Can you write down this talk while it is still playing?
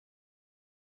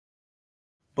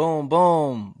Boom,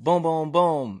 boom, boom, boom,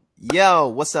 boom. Yo,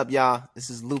 what's up, y'all? This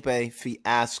is Lupe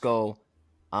Fiasco.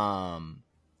 And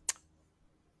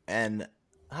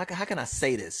how can I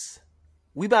say this?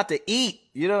 We about to eat.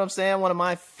 You know what I'm saying? One of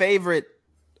my favorite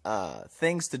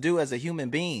things to do as a human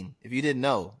being, if you didn't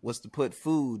know, was to put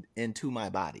food into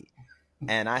my body.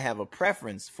 And I have a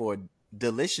preference for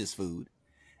delicious food.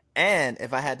 And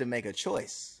if I had to make a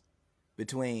choice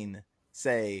between,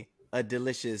 say, a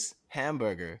delicious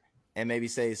hamburger and maybe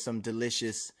say some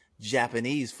delicious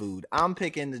Japanese food, I'm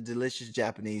picking the delicious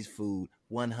Japanese food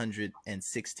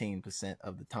 116%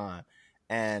 of the time.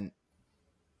 And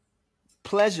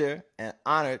pleasure and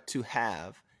honor to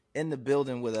have in the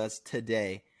building with us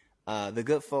today the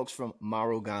good folks from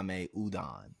Marugame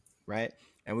Udon, right?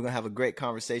 And we're going to have a great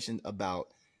conversation about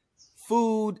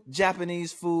food,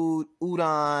 Japanese food,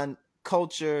 udon,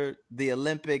 culture, the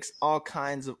Olympics, all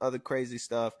kinds of other crazy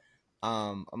stuff.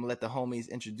 I'm going to let the homies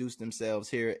introduce themselves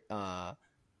here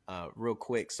real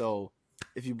quick. So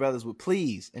if you brothers would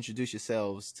please introduce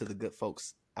yourselves to the good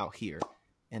folks out here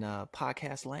in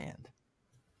podcast land.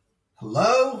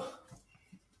 Hello.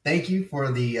 Thank you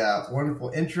for the wonderful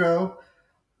intro.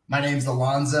 My name's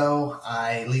Alonzo.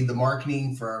 I lead the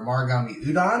marketing for Marugame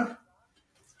Udon.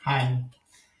 Hi.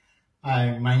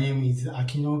 My name is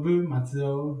Akinobu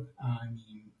Matsuo.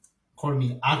 Call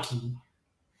me Aki.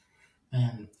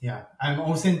 And yeah, I'm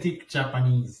authentic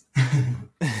Japanese.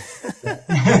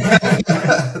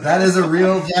 That is a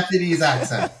real Japanese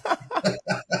accent.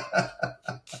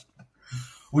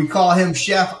 We call him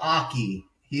Chef Aki.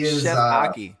 He is Chef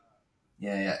Aki.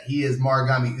 Yeah. He is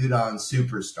Marugame Udon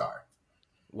superstar.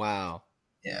 Wow.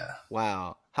 Yeah.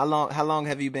 Wow. How long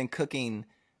have you been cooking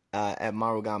at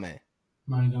Marugame?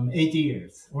 Marugame, 80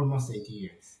 years. Almost 80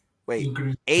 years. Wait,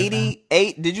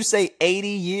 88? Did you say 80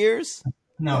 years?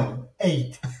 No,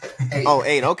 8. 8. Oh,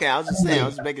 8. Okay, I was just saying. I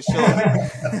was just making sure.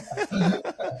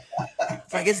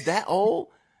 Frank, it's that old?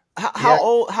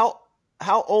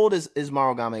 How old is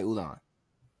Marugame Udon?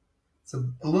 It's a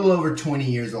little over 20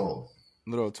 years old.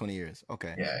 A little over 20 years.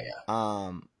 Okay. Yeah.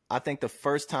 I think the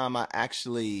first time I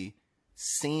actually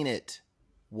seen it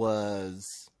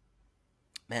was,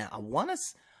 man, I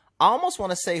almost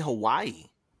want to say Hawaii.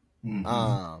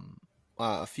 Mm-hmm.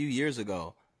 A few years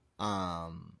ago.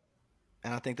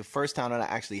 And I think the first time that I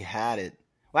actually had it,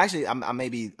 well, actually, I may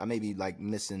be like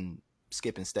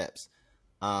skipping steps.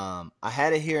 I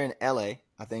had it here in LA,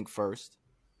 I think first,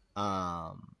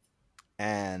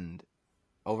 and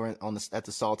over at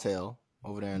the Sawtell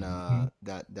over there in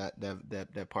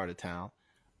that part of town,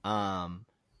 and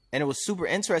it was super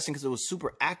interesting because it was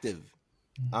super active,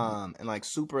 and like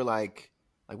super like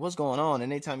what's going on.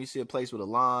 And anytime you see a place with a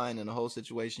line and a whole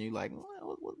situation, you're like,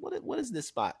 what is this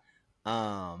spot?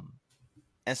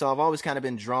 And so I've always kind of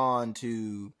been drawn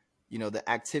to, the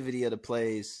activity of the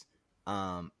place.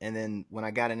 And then when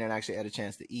I got in there and actually had a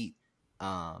chance to eat,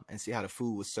 and see how the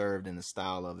food was served and the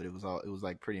style of it, it was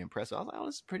like pretty impressive. I was like, oh,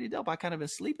 this is pretty dope. I kind of been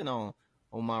sleeping on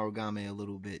Marugame a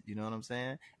little bit. You know what I'm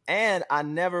saying? And I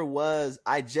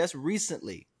just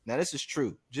recently, now this is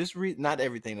true. Not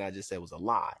everything that I just said was a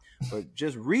lie, but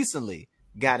just recently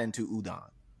got into udon,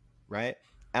 right?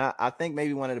 And I think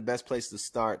maybe one of the best places to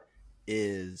start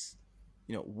is,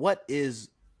 what is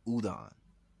udon?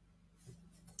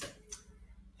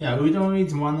 Yeah, udon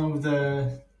is one of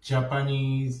the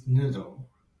Japanese noodle.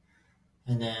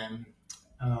 And then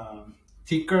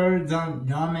thicker than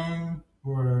ramen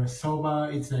or soba,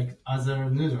 it's like other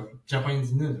noodle,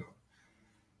 Japanese noodle.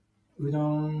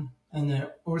 Udon, and then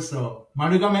also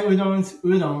Marugame Udon's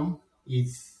udon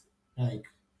is like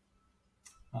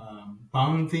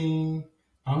bouncy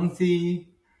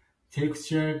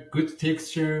texture, good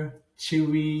texture,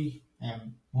 chewy,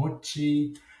 and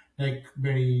mochi, like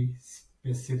very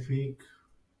specific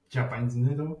Japanese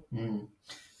noodle.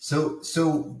 So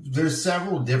there's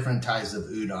several different types of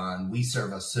udon. We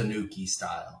serve a Sanuki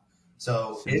style.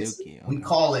 So we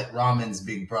call it ramen's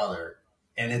big brother,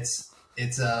 and it's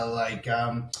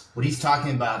what he's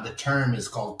talking about. The term is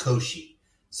called koshi.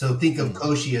 So think of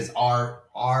koshi as our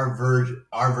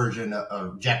version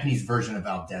of Japanese version of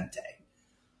al dente.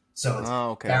 So it's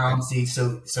bouncy.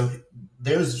 So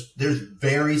there's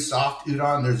very soft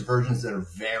udon. There's versions that are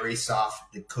very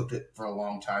soft. They cooked it for a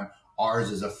long time. Ours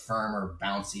is a firmer,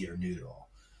 bouncier noodle.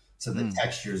 So the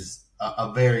texture is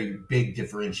a very big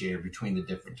differentiator between the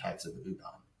different types of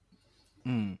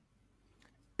udon.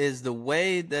 Is the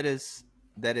way that it's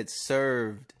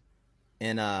served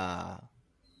in at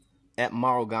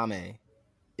Marugame,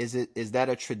 is that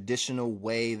a traditional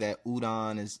way that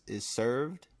udon is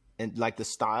served? And like the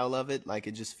style of it, like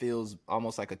it just feels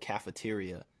almost like a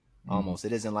cafeteria almost.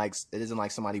 It isn't like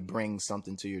somebody brings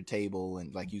something to your table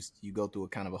and like you go through a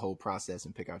kind of a whole process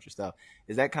and pick out your stuff.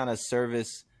 Is that kind of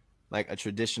service like a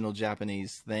traditional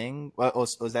Japanese thing, or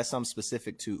is that something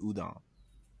specific to udon?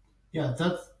 Yeah,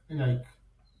 that's like,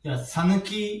 yeah,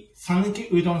 Sanuki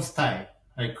udon style,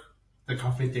 like the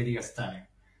cafeteria style.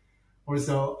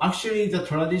 Also, actually, the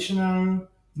traditional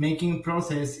making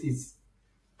process is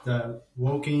the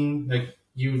walking, like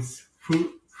use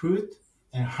foot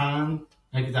and hand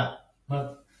like that.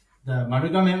 But the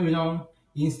marugame udon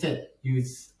instead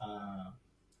use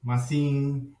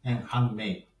machine and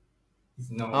handmade. It's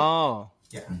no, Oh,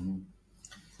 yeah.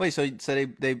 wait, so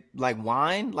they like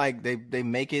wine, like they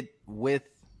make it with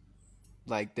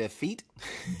like their feet.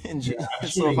 Yeah, So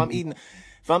actually,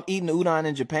 if I'm eating udon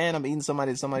in Japan, I'm eating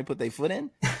somebody put their foot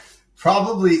in.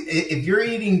 Probably, if you're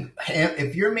eating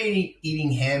handmade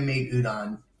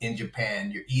udon in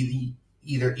Japan, you're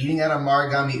either eating at a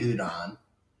marugame udon,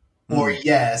 or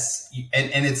yes,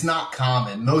 and it's not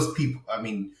common. Most people, I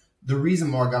mean, the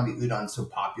reason marugame udon is so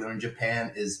popular in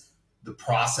Japan is the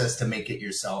process to make it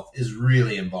yourself is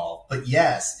really involved. But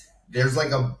yes, there's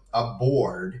like a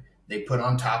board they put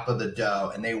on top of the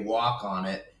dough and they walk on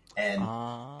it,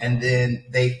 and then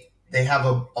they have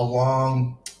a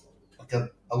long, like a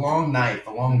long knife,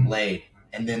 a long blade,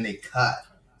 and then they cut.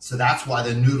 So that's why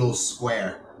the noodle's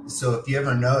square. So if you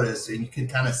ever notice, and you can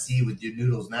kind of see with your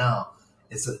noodles now,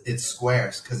 it's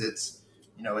squares because it's,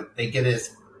 they get a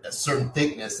certain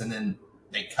thickness and then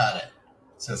they cut it.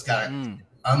 So it's got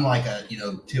unlike a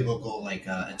typical like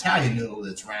Italian noodle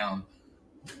that's round,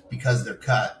 because they're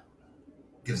cut,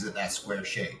 gives it that square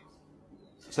shape.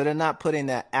 So they're not putting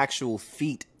that actual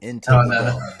feet into the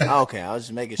dough. No. Okay, I was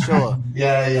just making sure.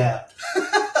 Yeah.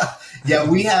 Yeah,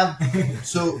 we have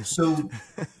so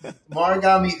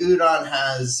Marugame Udon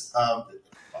has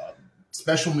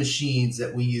special machines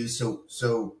that we use.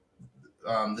 So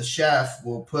the chef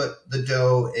will put the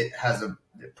dough. It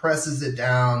presses it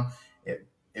down.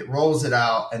 It rolls it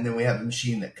out, and then we have a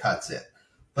machine that cuts it.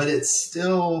 But it's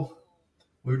still.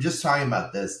 We were just talking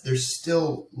about this. There's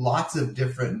still lots of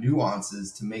different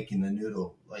nuances to making the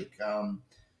noodle. Like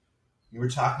you were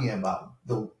talking about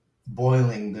the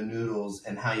boiling the noodles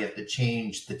and how you have to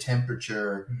change the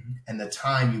temperature and the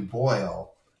time you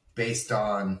boil based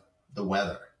on the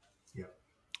weather. Yeah.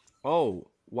 Oh,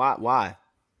 why?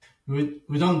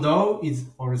 Udon dough is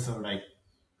also like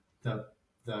the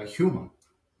human.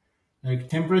 Like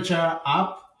temperature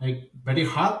up, like very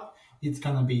hot, it's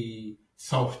gonna be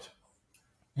soft.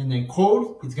 And then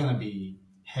cold, it's gonna be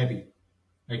heavy,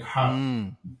 like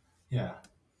hard. Yeah.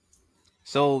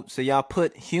 So y'all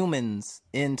put humans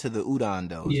into the udon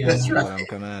dough. Yeah, that's right. What I'm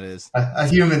coming at is a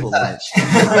human touch.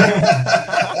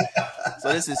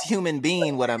 So this is human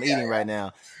being. What I'm eating right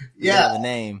now. Yeah. Have a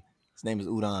name. His name is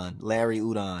Udon. Larry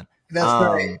Udon. That's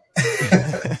right.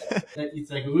 It's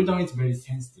like udon is very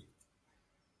sensitive.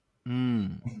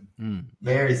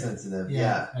 Very sensitive.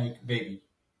 Yeah. Like baby.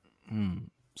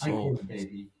 So, I call it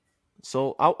baby.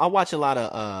 So I watch a lot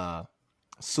of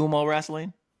sumo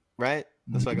wrestling, right?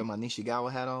 That's why I got my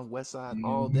Nishigawa hat on, West Side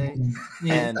all day.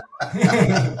 And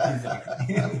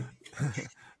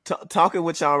talking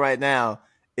with y'all right now,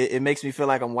 it makes me feel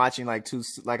like I'm watching like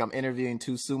I'm interviewing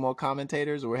two sumo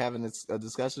commentators, or we're having a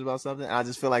discussion about something. And I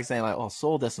just feel like saying like, "Oh,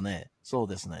 soul this and that, soul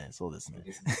this and that, soul this and that."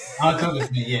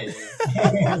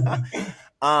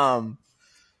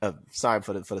 Yeah. Sorry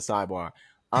for the sidebar.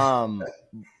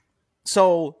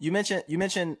 So you mentioned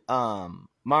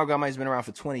Marugame has been around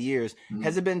for 20 years.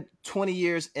 Has it been 20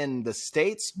 years in the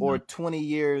States or 20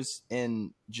 years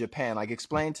in Japan? Like,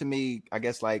 explain to me, I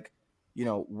guess, like,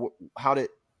 what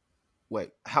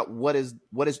is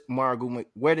Marugame?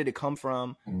 Where did it come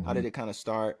from? How did it kind of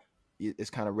start?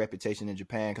 Its kind of reputation in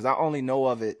Japan? Because I only know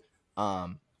of it,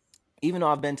 even though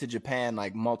I've been to Japan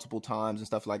like multiple times and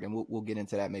stuff like, and we'll get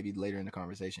into that maybe later in the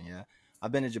conversation. Yeah,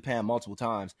 I've been to Japan multiple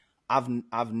times.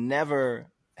 I've never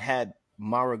had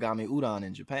Marugame udon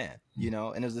in Japan,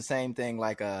 and it's the same thing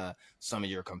like some of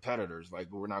your competitors, like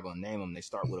we're not gonna name them, they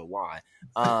start with a Y,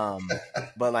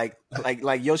 but like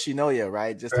Yoshinoya,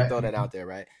 right? Just to throw that out there,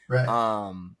 right?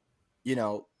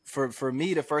 For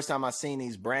me, the first time I seen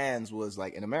these brands was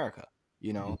like in America,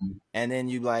 and then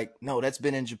you like, no, that's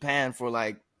been in Japan for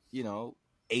like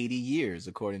 80 years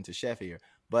according to Chef here.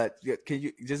 But can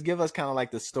you just give us kind of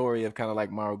like the story of kind of like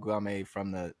Marugame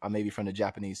from maybe from the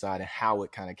Japanese side and how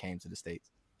it kind of came to the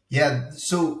States? Yeah.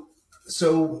 So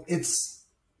it's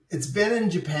been in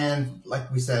Japan, like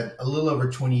we said, a little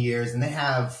over 20 years, and they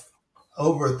have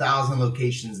over 1,000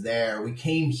 locations there. We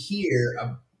came here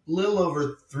a little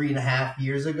over 3.5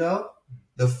 years ago.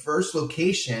 The first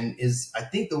location is, I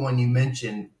think, the one you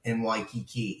mentioned in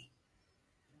Waikiki.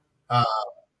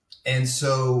 And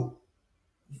so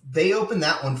they opened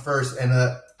that one first. And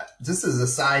just as a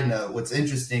side note, what's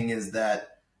interesting is that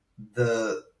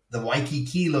the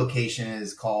Waikiki location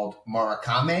is called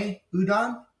Murakame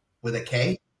Udon with a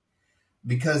K,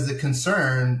 because the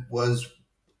concern was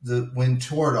when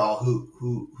Toradol,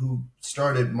 who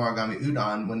started Murakame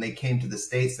Udon, when they came to the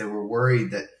States, they were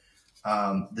worried that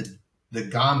the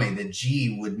game, the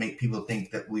G, would make people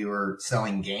think that we were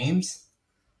selling games.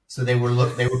 So they were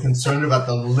concerned about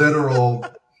the literal.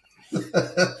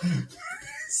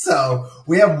 So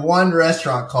we have one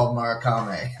restaurant called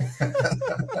Murakame.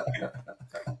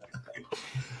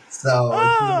 So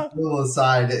a little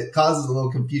aside, it causes a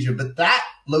little confusion. But that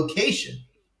location,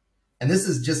 and this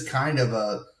is just kind of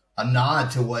a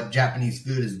nod to what Japanese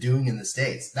food is doing in the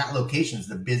States. That location is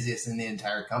the busiest in the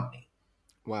entire company.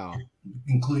 Wow.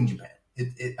 Including Japan.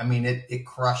 It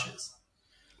crushes.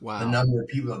 Wow. The number of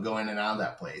people that go in and out of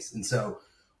that place. And so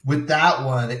with that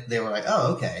one, they were like,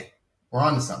 oh, okay, we're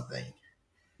on to something.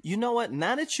 You know what?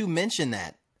 Now that you mention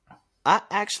that, I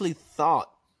actually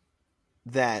thought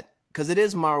that, because it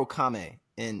is Marukame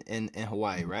in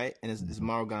Hawaii, right? And it's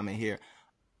Marugame here.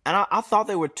 And I thought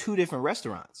they were two different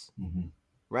restaurants,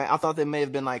 right? I thought they may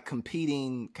have been like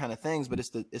competing kind of things, but it's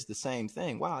the same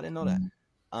thing. Wow, I didn't know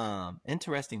that.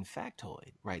 Interesting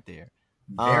factoid right there.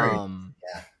 Very,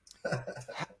 yeah.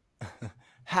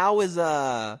 How is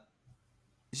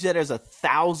you said there's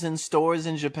 1,000 stores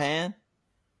in Japan?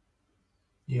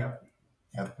 Yeah.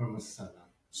 Yep.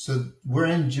 So we're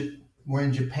in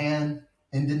Japan,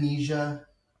 Indonesia,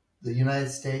 the United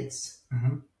States,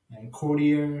 and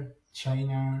Korea,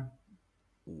 China,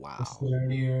 wow,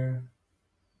 Australia,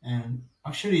 and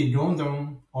actually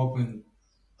London opened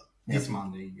this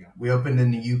Monday. Yeah, we opened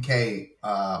in the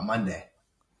UK Monday.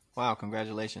 Wow!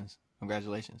 Congratulations!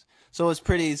 So it's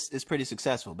pretty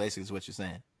successful. Basically, is what you're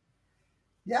saying.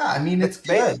 Yeah, I mean it's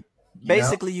good.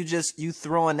 Basically, you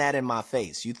throwing that in my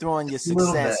face. You throwing your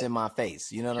success in my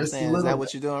face. You know what I'm saying? Is that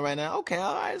what you're doing right now? Okay,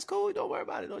 all right, it's cool. Don't worry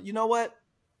about it. You know what?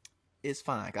 It's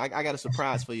fine. I got a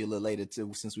surprise for you a little later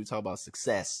too. Since we talk about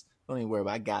success, don't even worry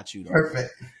about it. I got you. Though.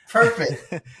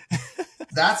 Perfect.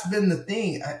 That's been the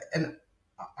thing, and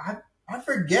I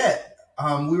forget.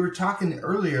 We were talking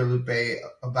earlier, Lupe,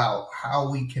 about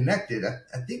how we connected.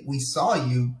 I think we saw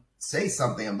you say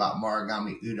something about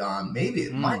Marugame Udon. Maybe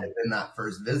it might have been that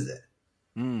first visit.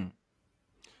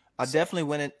 I definitely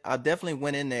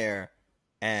went in there,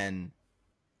 and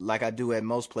like I do at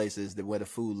most places where the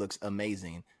food looks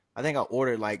amazing. I think I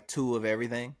ordered like 2 of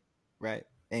everything, right?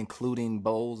 Including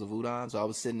bowls of udon. So I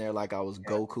was sitting there like I was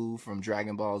Goku from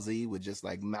Dragon Ball Z with just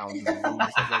like mountains of food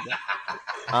and stuff like that.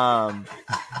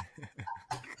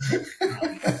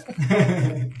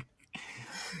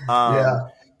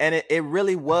 And it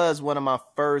really was one of my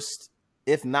first,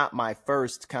 if not my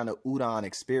first, kind of udon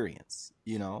experience.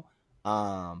 You know,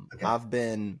 I've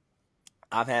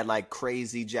had like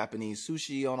crazy Japanese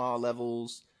sushi on all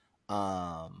levels.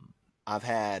 I've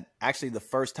had, actually the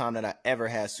first time that I ever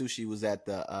had sushi was at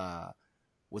the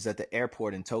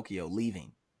airport in Tokyo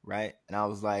leaving, right? And I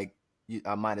was like,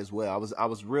 I might as well. I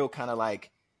was real kind of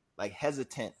like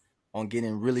hesitant on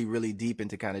getting really, really deep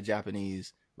into kind of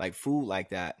Japanese like food like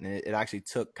that. And it actually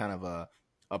took kind of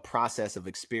a process of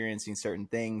experiencing certain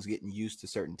things, getting used to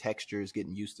certain textures,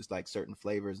 getting used to like certain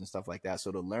flavors and stuff like that.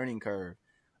 So the learning curve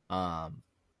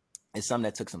is something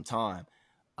that took some time.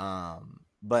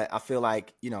 But I feel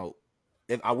like,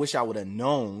 if I wish I would have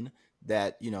known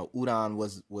that, udon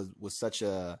was such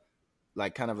a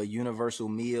like kind of a universal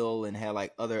meal and had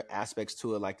like other aspects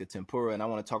to it, like the tempura. And I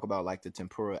want to talk about like the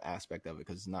tempura aspect of it,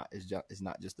 because it's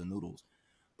not just the noodles,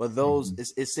 but those,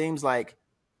 it seems like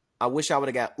I wish I would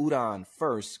have got udon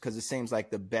first, because it seems like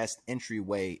the best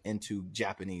entryway into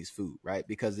Japanese food, right?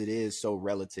 Because it is so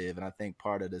relative. And I think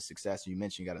part of the success, you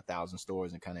mentioned you got 1,000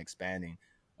 stores and kind of expanding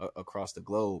across the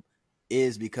globe,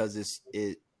 is because it's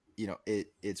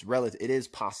relative. It is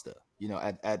pasta,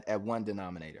 at one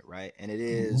denominator, right? And it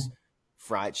is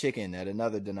fried chicken at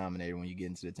another denominator when you get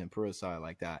into the tempura side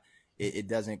like that. It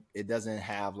doesn't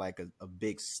have like a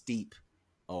big steep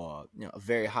or a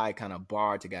very high kind of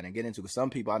bar to get into. Because some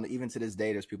people, even to this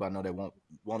day, there's people I know that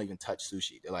won't even touch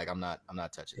sushi. They're like, I'm not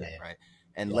touching that, right?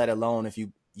 And let alone if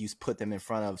you put them in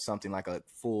front of something like a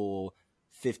full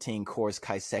 15-course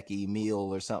kaiseki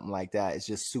meal or something like that, it's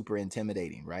just super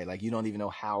intimidating, right? Like you don't even know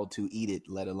how to eat it,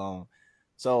 let alone.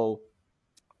 So,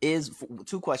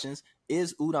 2 questions: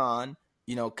 is udon,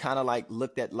 kind of like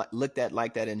looked at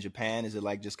like that in Japan? Is it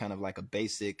like just kind of like a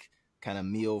basic kind of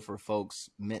meal for folks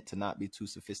meant to not be too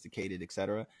sophisticated,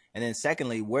 etc.? And then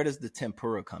secondly, where does the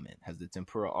tempura come in? Has the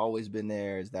tempura always been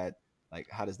there? Is that like,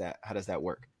 how does that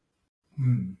work?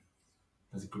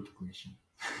 That's a good question.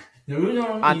 The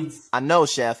udon is... I know,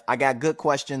 chef. I got good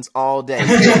questions all day.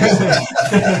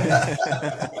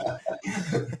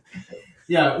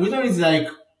 Yeah, udon is like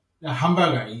a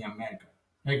hamburger in America,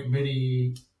 like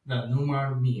very the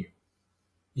normal meal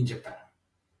in Japan.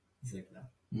 It's like that.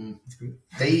 It's good.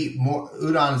 They eat more.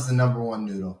 Udon is the number one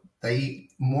noodle. They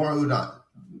eat more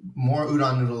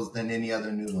udon noodles than any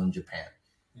other noodle in Japan.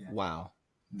 Yeah. Wow.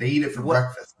 They eat it for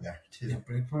breakfast there too. Yeah,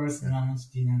 breakfast, lunch,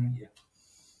 dinner. Yeah.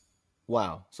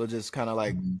 Wow. So just kind of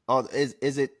like,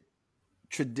 is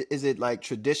it like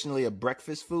traditionally a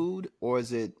breakfast food, or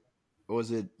is it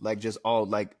like just all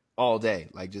day,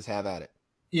 like just have at it?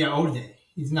 Yeah, all day.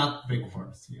 It's not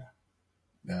breakfast. Yeah.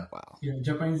 Yeah. Wow. Yeah,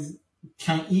 Japanese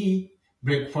can eat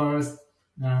breakfast,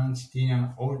 lunch,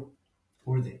 dinner all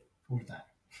day, all time.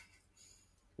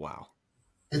 Wow.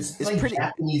 It's like pretty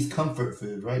Japanese comfort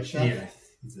food, right, chef? Yes,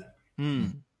 exactly.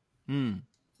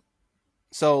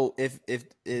 So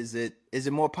is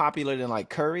it more popular than like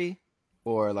curry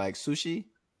or like sushi?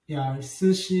 Yeah,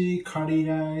 sushi, curry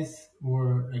rice,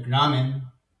 or like ramen.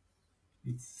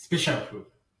 It's special food.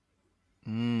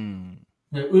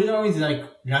 The udon is like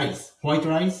rice, white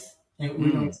rice, and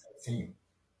udon is the same.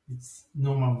 It's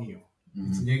normal meal.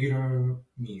 It's regular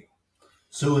meal.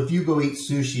 So if you go eat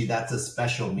sushi, that's a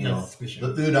special meal. That's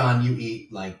special. The udon you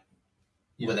eat like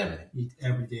with everything. Eat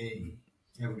every day,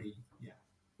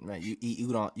 Right, you eat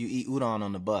udon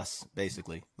on the bus,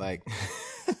 basically. Like,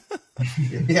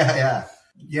 yeah.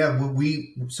 Well,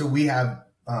 we have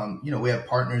we have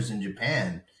partners in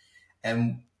Japan,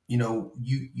 and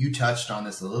you touched on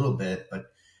this a little bit,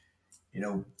 but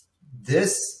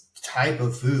this type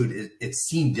of food it's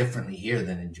seen differently here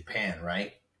than in Japan,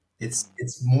 right? It's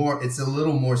a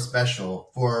little more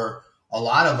special for a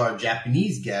lot of our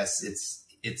Japanese guests.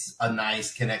 It's a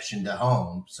nice connection to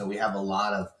home, so we have a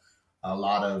lot of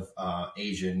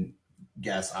Asian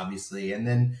guests, obviously, and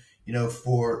then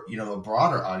for a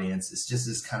broader audience, it's just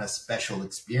this kind of special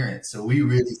experience. So we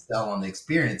really sell on the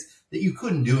experience that you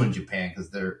couldn't do in Japan, because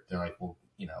they're like, well,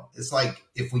 it's like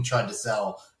if we tried to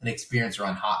sell an experience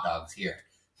around hot dogs here,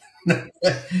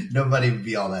 nobody would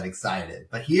be all that excited.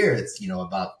 But here, it's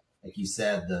about, like you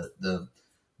said, the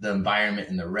environment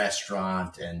in the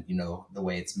restaurant, and the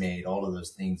way it's made. All of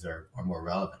those things are more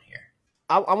relevant here.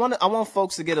 I want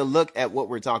folks to get a look at what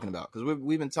we're talking about, because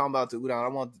we've been talking about the udon. I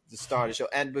want to start the show,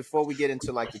 and before we get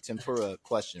into like the tempura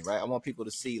question, right? I want people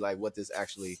to see like what this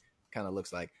actually kind of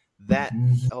looks like. That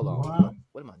hold on, wow.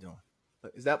 What am I doing?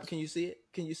 Is that? Can you see it?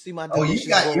 Can you see my? Oh, you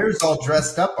got yours all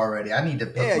dressed up already. I need to.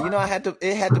 Put I had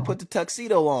to put the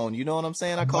tuxedo on. You know what I'm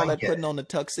saying? I call that putting on the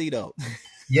tuxedo.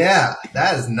 Yeah,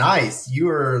 that is nice. You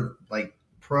are like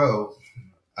pro.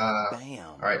 Bam.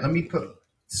 All right, let me put.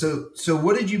 So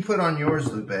what did you put on yours,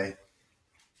 Lupe?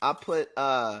 I put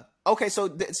okay. So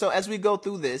as we go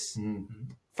through this,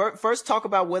 first talk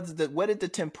about where did the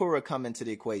tempura come into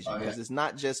the equation, because it's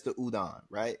not just the udon,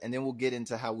 right? And then we'll get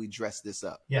into how we dress this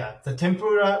up. Yeah, the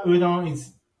tempura udon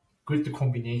is good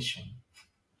combination.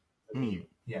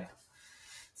 Yeah.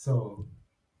 So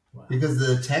because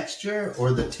the texture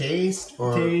or the taste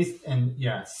and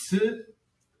soup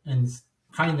and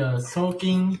kind of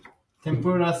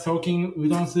tempura soaking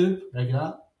udon soup, like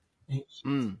that.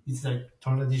 It's like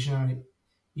traditional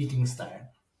eating style.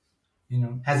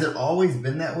 Has it always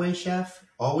been that way, chef?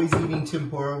 Always eating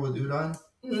tempura with udon?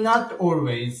 Not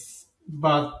always,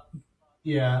 but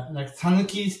yeah, like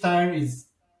Sanuki style is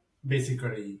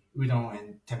basically udon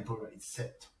and tempura is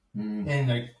set, and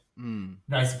like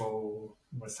rice bowl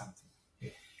or something.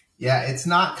 Yeah, it's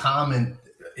not common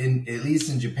at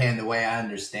least in Japan. The way I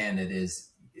understand it is,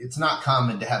 it's not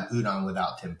common to have udon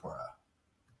without tempura.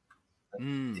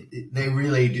 They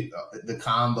really do the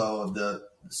combo of the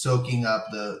soaking up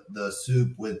the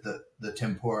soup with the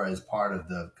tempura is part of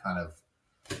the kind of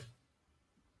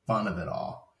fun of it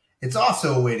all. It's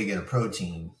also a way to get a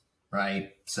protein,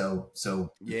 right? So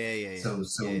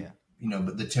yeah.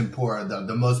 But the tempura,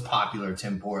 the most popular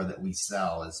tempura that we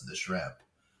sell is the shrimp.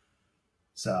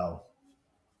 So,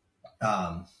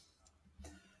 so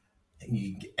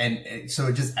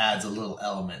it just adds a little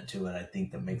element to it, I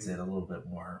think, that makes it a little bit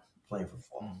more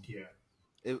flavorful.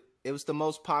 Yeah. It was the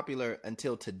most popular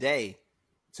until today.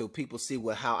 So people see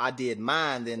how I did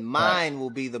mine, then mine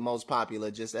will be the most popular.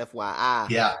 Just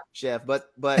FYI, chef. But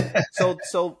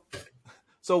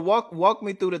so walk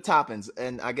me through the toppings,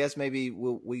 and I guess maybe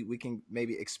we can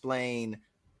maybe explain,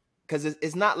 because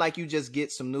it's not like you just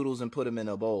get some noodles and put them in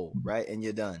a bowl, right, and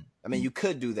you're done. I mean, you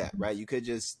could do that, right? You could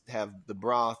just have the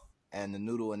broth and the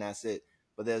noodle and that's it.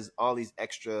 But there's all these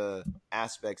extra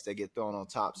aspects that get thrown on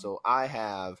top. So I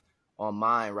have on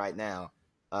mine right now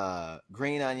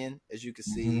green onion, as you can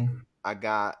see, I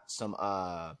got some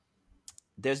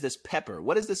there's this pepper.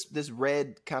 What is this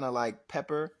red kind of like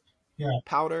pepper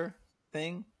powder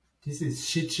thing? This is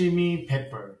shichimi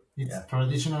pepper. It's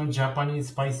traditional Japanese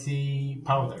spicy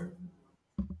powder.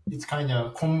 It's kind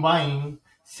of combine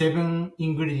 7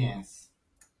 ingredients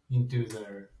into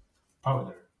the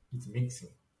powder. It's mixing.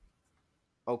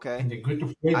 Okay. And the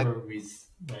good flavor with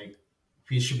like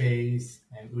fish base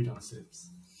and udon soups.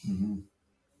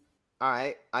 All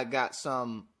right. I got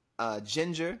some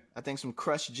ginger. I think some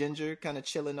crushed ginger kind of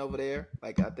chilling over there.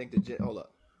 Like I think hold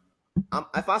up.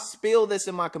 If I spill this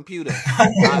in my computer,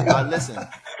 I listen.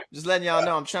 Just letting y'all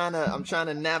know I'm trying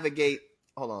to navigate.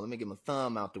 Hold on, let me get my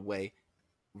thumb out the way.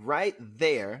 Right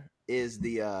there is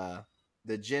the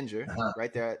ginger.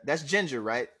 Right there. That's ginger,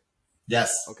 right?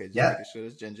 Yes. Okay, just making sure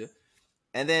it's ginger.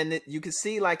 And then you can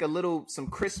see like some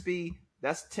crispy.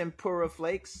 That's tempura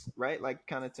flakes, right? Like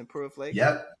kind of tempura flakes.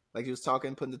 Yep. Like he was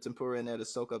talking, putting the tempura in there to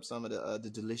soak up some of the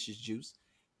delicious juice.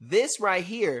 This right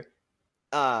here,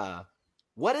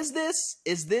 what is this?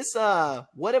 Is this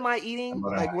what am I eating?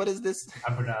 Aboragi. Like what is this?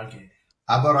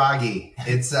 Aboragi.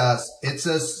 It's a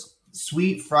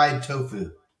sweet fried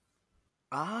tofu.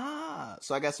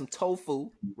 So I got some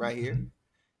tofu right here,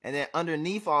 and then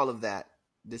underneath all of that,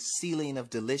 the ceiling of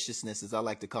deliciousness, as I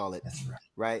like to call it, that's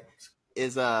right,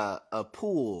 is a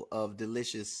pool of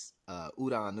delicious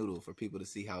udon noodle for people to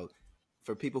see how,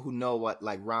 for people who know what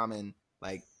like ramen,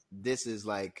 like this is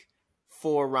like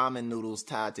 4 ramen noodles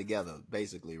tied together,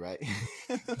 basically, right?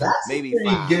 That's maybe pretty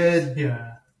 5. good.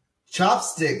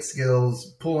 Chopstick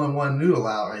skills pulling one noodle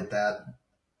out right that.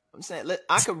 I'm saying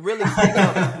I could really pick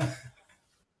up.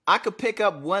 I could pick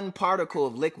up one particle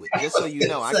of liquid, just so you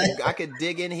know. I could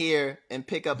dig in here and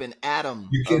pick up an atom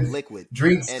of liquid.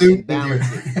 Drink soup and balance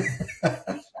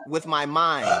it with my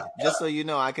mind, just so you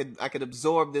know. I could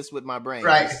absorb this with my brain.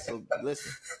 Right. So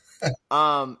listen.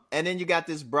 And then you got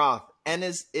this broth, and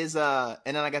and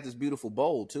then I got this beautiful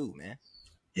bowl too, man.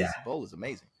 Yeah. This bowl is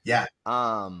amazing. Yeah.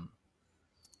 But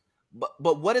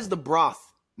what is the broth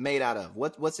made out of?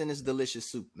 What's in this delicious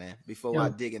soup, man? Before I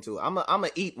dig into it, I'm gonna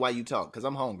eat while you talk because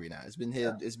I'm hungry now. It's been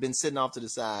here. It's been sitting off to the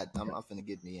side. I'm finna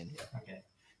get me in here. Okay.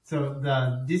 So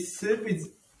this soup is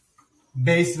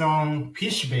based on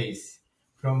fish base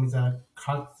from the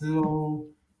katsuo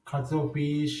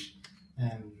fish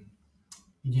and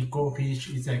iriko fish.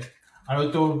 It's like a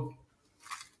lot of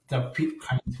the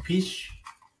kind of fish,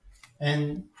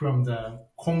 and from the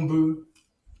kombu,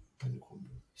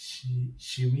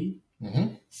 seaweed.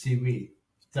 Seaweed,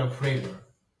 the flavor.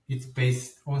 It's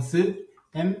based on soup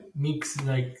and mix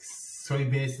like soy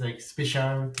base, like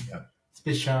special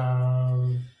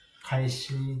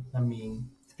kaishi,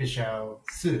 special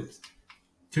soups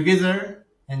together,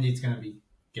 and it's gonna be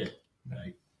good.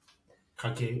 Like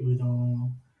kake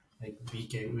udon, like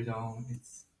BK udon,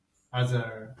 it's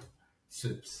other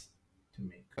soups to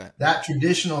make. That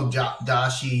traditional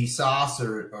dashi sauce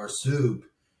or soup,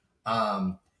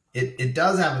 it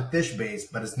does have a fish base,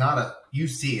 but it's not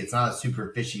it's not a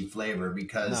super fishy flavor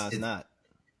because it's not.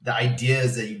 The idea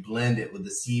is that you blend it with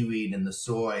the seaweed and the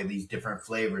soy, these different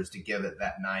flavors to give it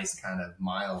that nice kind of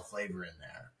mild flavor in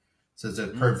there. So it's a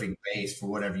perfect base for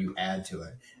whatever you add to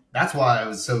it. That's why I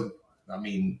was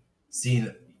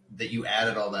seeing that you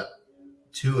added all that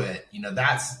to it,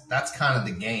 that's kind of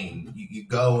the game. You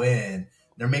go in,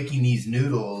 they're making these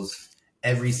noodles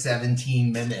every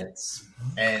 17 minutes.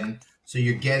 And so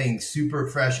you're getting super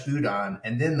fresh udon.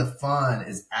 And then the fun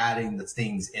is adding the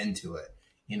things into it.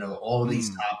 All of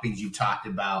these toppings you talked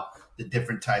about, the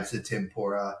different types of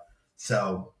tempura.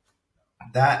 So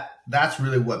that's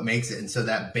really what makes it. And so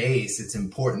that base, it's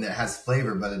important that it has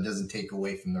flavor, but it doesn't take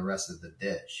away from the rest of the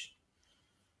dish.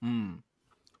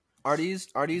 Are these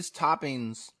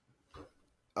toppings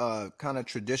kind of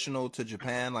traditional to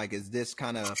Japan? Like, is this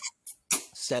kind of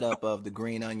setup of the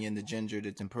green onion, the ginger,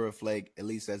 the tempura flake, at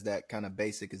least as that kind of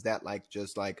basic? Is that like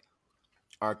just like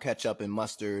our ketchup and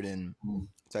mustard and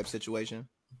type situation?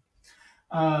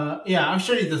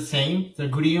 Actually the same. The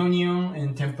green onion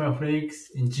and tempura flakes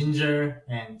and ginger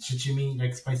and shichimi,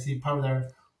 like spicy powder.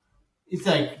 It's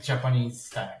like Japanese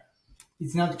style.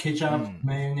 It's not ketchup,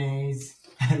 mayonnaise,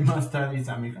 and mustard. It's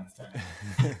American style.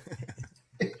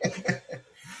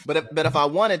 But if I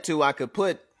wanted to, I could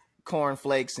put corn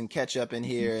flakes and ketchup in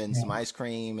here and some ice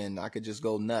cream, and I could just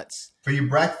go nuts for your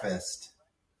breakfast.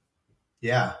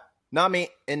 Yeah. No, I mean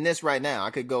in this right now,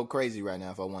 I could go crazy right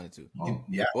now if I wanted to.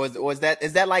 Yeah. Or is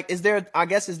that like, is there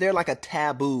like a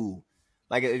taboo?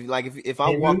 Like if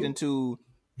I walked into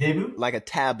like a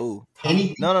taboo.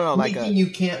 No. Like anything you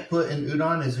can't put in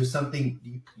udon. Is there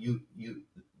something you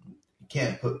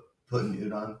can't put in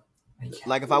udon?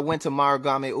 like if I went to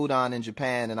Marugame Udon in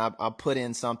Japan and I put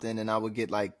in something and I would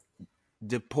get like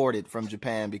deported from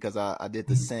Japan because I did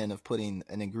the sin of putting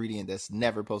an ingredient that's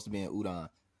never supposed to be in udon.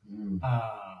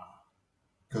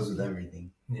 Goes with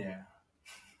everything. Yeah.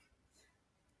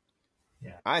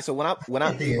 All right, so when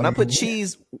I put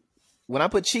cheese in my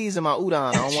udon,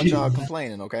 I don't want y'all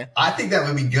complaining, okay? I think that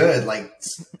would be good, like,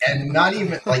 and not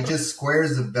even like just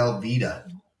squares of Velveeta.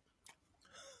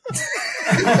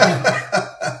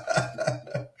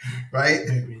 Right?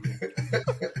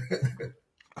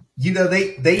 You know,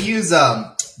 they use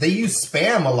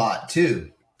Spam a lot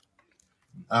too.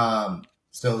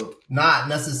 So not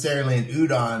necessarily an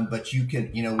udon, but you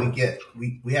can, you know,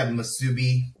 we have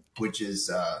musubi, which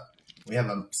is we have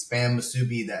a Spam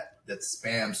musubi that's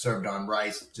Spam served on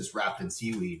rice, just wrapped in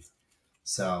seaweed.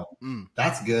 So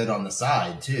that's good on the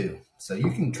side too. So you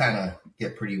can kind of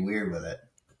get pretty weird with it.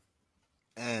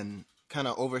 And kind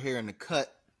of over here in the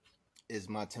cut is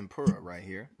my tempura right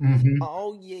here.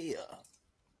 Oh yeah.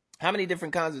 How many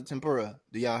different kinds of tempura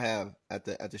do y'all have at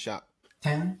the shop?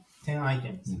 10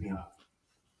 items we have.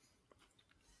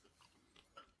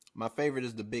 My favorite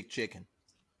is the big chicken.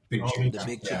 Big chicken. The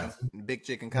big chicken. Big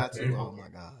chicken katsu. Oh my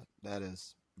god. That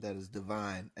is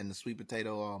divine. And the sweet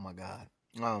potato, oh my god.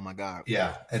 Oh my god.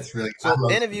 Yeah, it's really so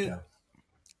interview's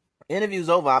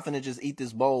over. I'm finna just eat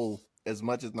this bowl as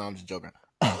much as I'm just joking.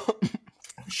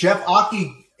 Chef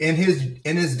Aki in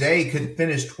his day could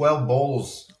finish 12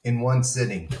 bowls in one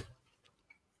sitting.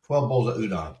 12 bowls of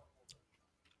udon.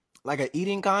 Like an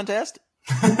eating contest?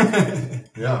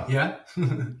 Yeah.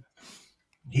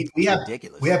 We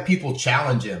have people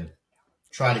challenge him,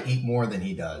 try to eat more than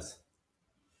he does.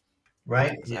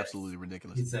 Right? It's absolutely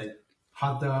ridiculous. It's a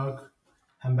hot dog,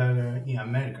 hamburger in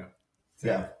America. So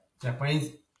yeah.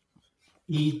 Japanese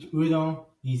eat udon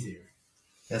easier.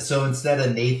 Yeah, so instead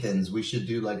of Nathan's, we should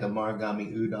do like a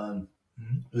Marugame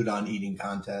udon eating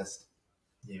contest.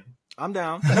 Yeah. I'm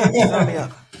down. Sign me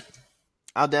up.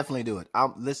 I'll definitely do it.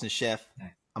 Listen, chef,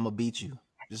 I'm gonna beat you.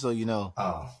 Just so you know.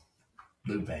 Oh,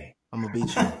 Lupe. I'm gonna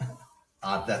beat you.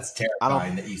 That's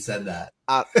terrifying that you said that.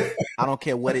 I don't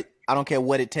care what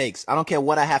it takes. I don't care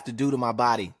what I have to do to my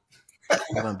body.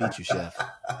 I'm gonna beat you, chef.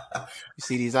 You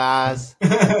see these eyes?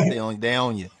 They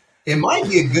on you. It might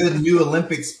be a good new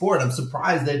Olympic sport. I'm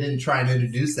surprised they didn't try and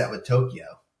introduce that with Tokyo.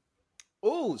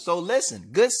 Ooh, so listen,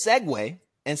 good segue.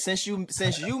 And since you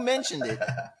mentioned it,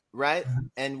 right?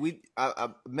 And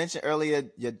I mentioned earlier,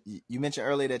 you mentioned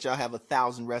earlier that y'all have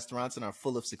 1,000 restaurants and are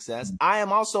full of success. I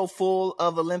am also full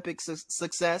of Olympic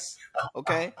success.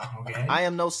 Okay. I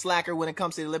am no slacker when it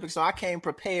comes to the Olympics, so I came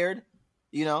prepared.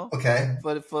 You know. Okay.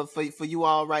 For you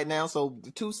all right now. So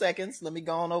 2 seconds. Let me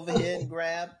go on over here and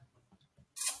grab.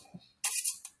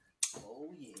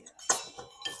 Oh yeah.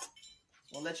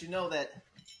 I'll let you know that.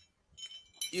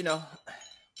 You know,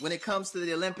 when it comes to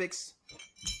the Olympics,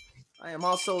 I am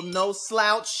also no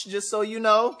slouch, just so you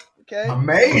know. Okay.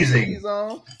 Amazing.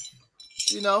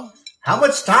 You know. How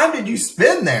much time did you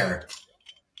spend there?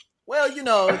 Well, you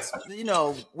know, it's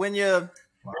when you're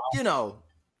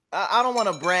I don't want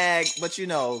to brag, but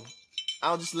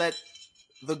I'll just let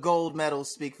the gold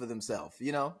medals speak for themselves,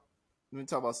 Let me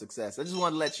talk about success. I just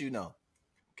want to let you know.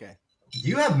 Okay.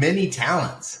 You have many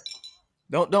talents.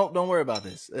 Don't worry about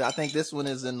this. I think this one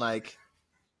is in like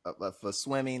for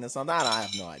swimming or something. I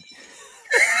have no idea.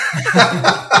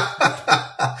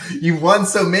 You won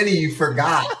so many, you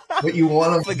forgot what you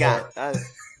won them for. I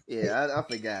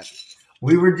forgot.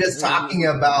 We were just talking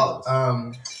about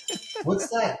what's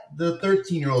that? The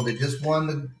 13-year-old that just won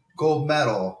the gold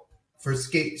medal for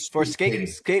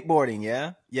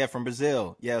skateboarding. Yeah, from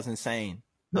Brazil. Yeah, it was insane.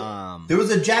 There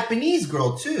was a Japanese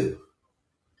girl too.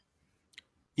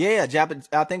 Yeah,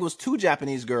 I think it was 2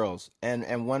 Japanese girls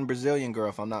and 1 Brazilian girl,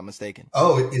 if I'm not mistaken.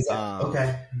 Oh, is that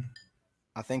okay?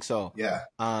 I think so. Yeah.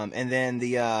 And then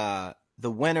the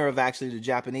winner of actually the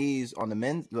Japanese on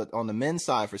the men's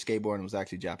side for skateboarding was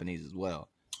actually Japanese as well.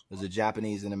 There's a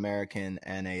Japanese, an American,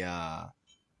 and I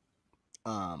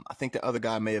think the other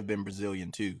guy may have been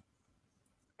Brazilian too,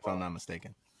 if I'm not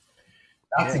mistaken.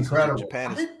 That's incredible. So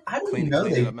Japan I didn't know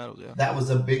that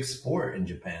was a big sport in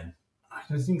Japan. I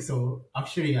don't think so.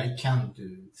 Actually, I can't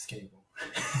do skateboard.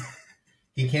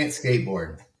 He can't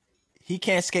skateboard. He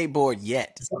can't skateboard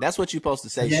yet. That's what you're supposed to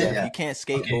say, Chef. Yeah. You can't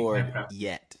skateboard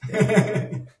yet.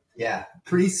 Yeah.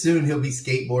 Pretty soon he'll be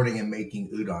skateboarding and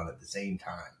making udon at the same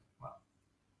time. Wow.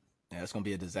 Yeah, it's gonna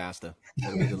be a disaster.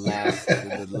 It'll be the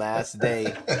last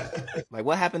day. Like,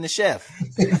 what happened to Chef?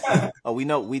 Oh, we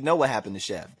know what happened to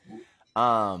Chef.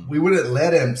 We wouldn't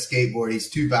let him skateboard. He's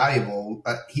too valuable.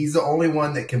 He's the only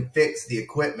one that can fix the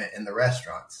equipment in the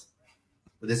restaurants.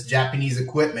 with this Japanese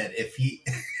equipment. If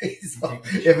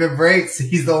if it breaks,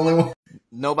 he's the only one.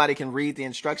 Nobody can read the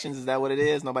instructions. Is that what it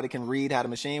is? Nobody can read how the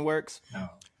machine works. No.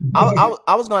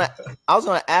 I was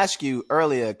gonna ask you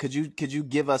earlier. Could you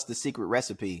give us the secret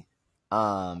recipe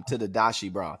to the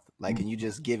dashi broth? Like, can you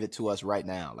just give it to us right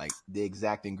now? Like the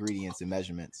exact ingredients and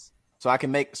measurements, so I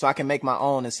can make my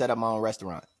own and set up my own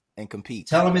restaurant and compete.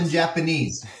 Tell them in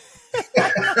Japanese.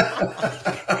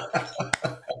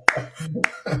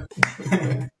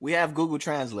 We have Google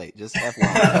Translate. Just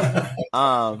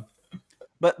FYI.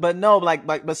 But no,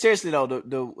 but seriously though,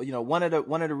 the you know, one of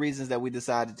the reasons that we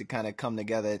decided to kind of come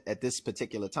together at this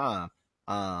particular time,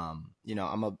 you know,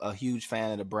 I'm a huge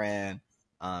fan of the brand,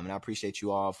 and I appreciate you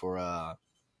all for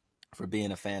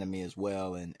being a fan of me as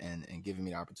well, and giving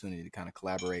me the opportunity to kind of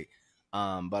collaborate.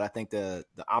 But I think the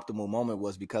optimal moment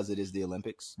was because it is the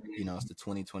Olympics. You know, it's the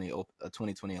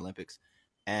 2020 Olympics,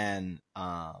 and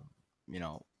you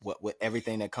know, what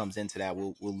everything that comes into that,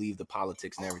 we'll leave the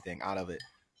politics and everything out of it.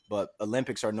 But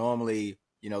Olympics are normally,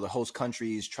 you know, the host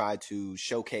countries try to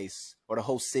showcase, or the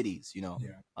host cities, you know,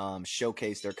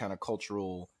 showcase their kind of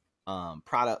cultural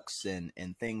products and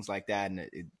things like that, and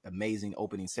amazing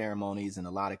opening ceremonies and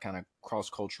a lot of kind of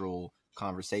cross-cultural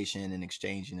conversation and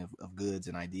exchanging of goods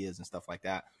and ideas and stuff like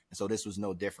that. And so this was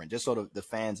no different. Just so the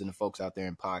fans and the folks out there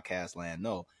in podcast land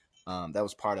know, that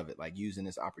was part of it, like using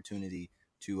this opportunity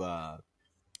to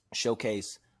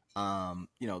showcase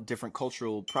you know, different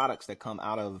cultural products that come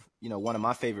out of, you know, one of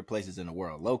my favorite places in the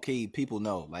world. Low key, people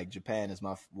know, like, Japan is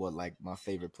my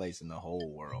favorite place in the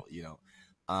whole world, you know.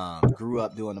 Grew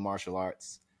up doing the martial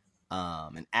arts,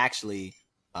 and actually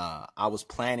I was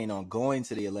planning on going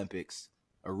to the Olympics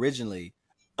originally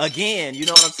again, you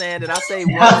know what I'm saying? Did I say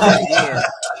once and again?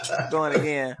 Going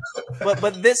again.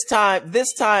 But this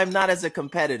time not as a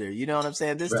competitor, you know what I'm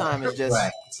saying? This time is just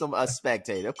a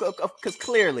spectator, because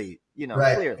clearly, you know,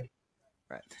 clearly,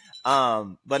 right?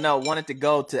 But no, wanted to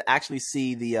go to actually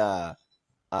see the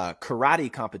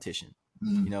karate competition.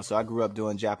 You know, so I grew up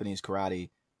doing Japanese karate,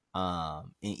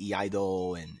 in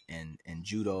iaido and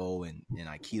judo and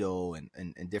aikido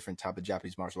and different type of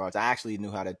Japanese martial arts. I actually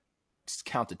knew how to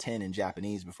count to 10 in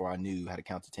Japanese before I knew how to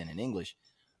count to 10 in English.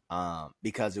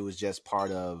 Because it was just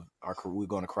part of we were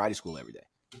going to karate school every day.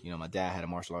 You know, my dad had a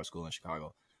martial arts school in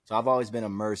Chicago. So I've always been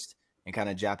immersed in kind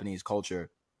of Japanese culture,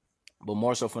 but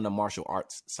more so from the martial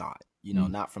arts side, you know,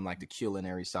 not from like the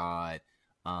culinary side.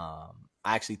 I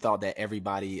actually thought that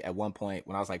everybody at one point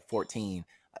when I was like 14,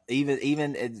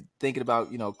 even thinking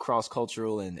about, you know,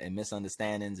 cross-cultural and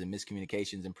misunderstandings and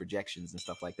miscommunications and projections and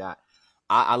stuff like that,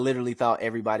 I literally thought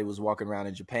everybody was walking around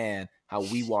in Japan how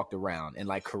we walked around in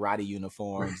like karate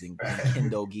uniforms and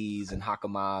kendo gis and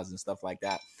hakamas and stuff like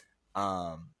that.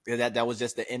 That was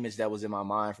just the image that was in my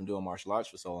mind from doing martial arts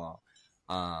for so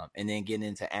long. And then getting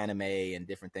into anime and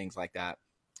different things like that,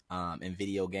 and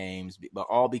video games, but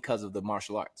all because of the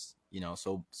martial arts, you know.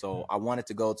 So I wanted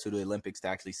to go to the Olympics to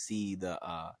actually see the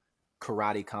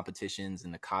karate competitions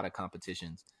and the kata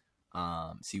competitions,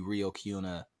 see Ryo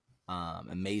Kyuna,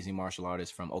 amazing martial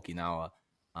artist from Okinawa,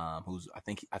 who's I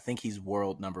think he's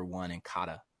world #1 in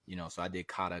kata, you know. So I did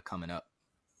kata coming up,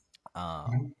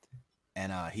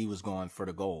 and he was going for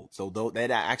the gold. So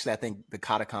that actually, I think the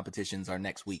kata competitions are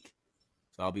next week,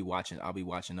 so I'll be watching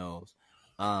those.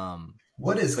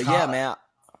 What is but kata? Yeah, man,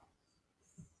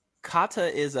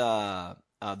 kata is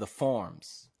the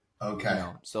forms. Okay. You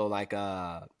know, so like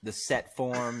the set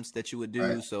forms that you would do.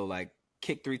 Right. So like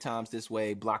kick 3 times this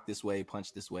way, block this way,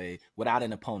 punch this way without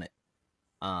an opponent.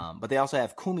 But they also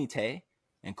have kumite,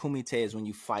 and kumite is when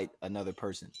you fight another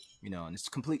person, you know, and it's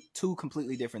two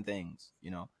completely different things,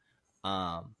 you know.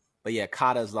 But yeah,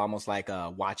 kata is almost like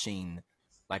watching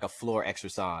like a floor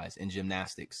exercise in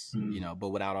gymnastics, you know, but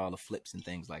without all the flips and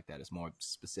things like that. It's more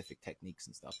specific techniques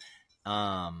and stuff.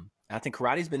 I think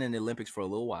karate's been in the Olympics for a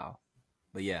little while,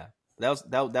 but yeah,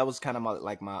 that was kind of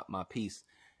my piece,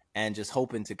 and just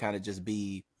hoping to kind of just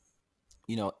be,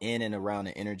 you know, in and around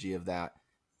the energy of that.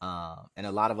 And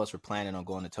a lot of us were planning on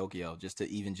going to Tokyo just to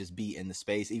even just be in the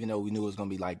space, even though we knew it was going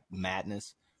to be like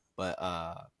madness. But,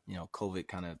 you know, COVID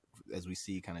kind of, as we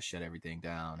see, kind of shut everything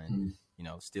down, and, you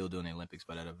know, still doing the Olympics,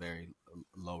 but at a very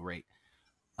low rate.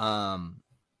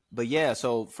 But yeah,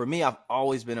 so for me, I've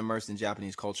always been immersed in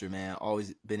Japanese culture, man.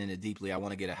 Always been in it deeply. I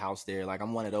want to get a house there. Like,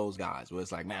 I'm one of those guys where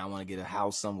it's like, man, I want to get a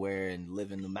house somewhere and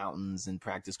live in the mountains and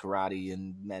practice karate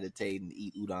and meditate and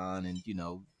eat udon and, you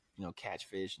know, catch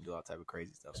fish and do all type of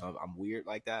crazy stuff. So I'm weird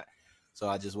like that. So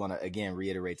I just want to, again,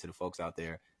 reiterate to the folks out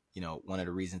there, you know, one of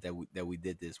the reasons that we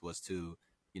did this was to,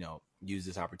 you know, use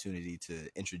this opportunity to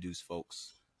introduce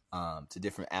folks to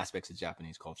different aspects of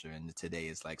Japanese culture, and today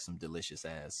it's like some delicious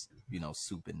ass,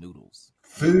 soup and noodles.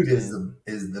 Food is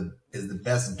the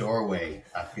best doorway,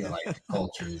 I feel like, to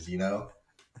cultures,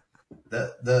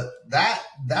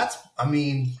 that's, I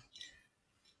mean,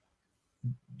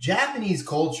 Japanese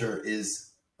culture is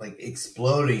like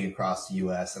exploding across the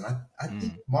US. And I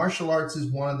think martial arts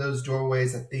is one of those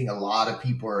doorways. I think a lot of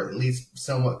people are at least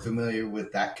somewhat familiar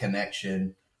with that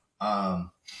connection.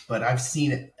 But I've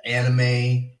seen it,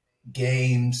 anime,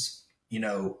 games,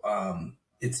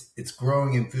 it's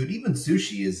growing in food. Even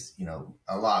sushi is,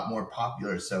 a lot more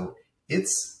popular. So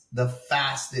it's the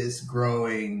fastest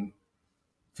growing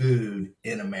food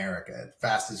in America,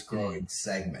 fastest growing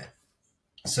segment.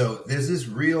 So there's this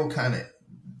real kind of,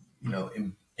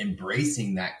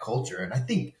 embracing that culture. And I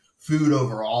think food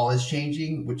overall is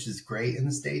changing, which is great in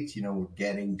the States. We're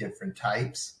getting different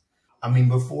types. I mean,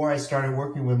 before I started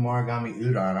working with Marugame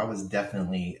Udon, I was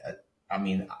definitely,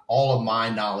 all of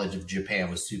my knowledge of Japan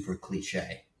was super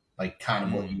cliche, like kind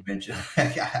of what you mentioned.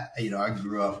 I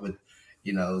grew up with,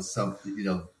 some,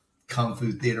 Kung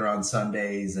Fu theater on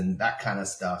Sundays and that kind of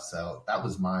stuff. So that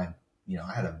was mine.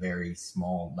 I had a very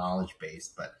small knowledge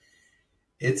base, but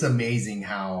it's amazing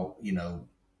how,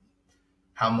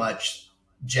 how much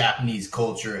Japanese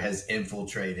culture has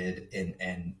infiltrated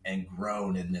and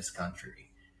grown in this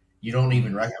country. You don't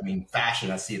even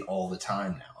fashion, I see it all the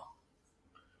time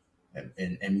now.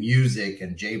 And music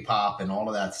and J-pop and all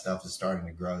of that stuff is starting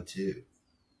to grow too.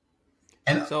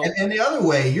 And the other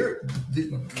way,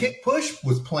 the Kick Push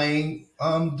was playing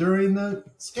during the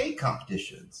skate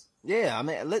competitions. Yeah, I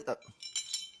mean,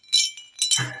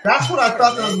 that's what I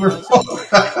thought those were for.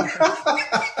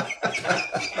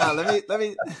 Let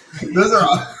me. Those are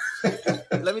all.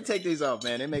 Let me take these off,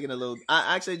 man. They're making a little.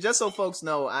 I actually, just so folks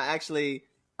know, I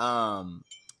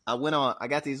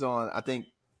got these on. I think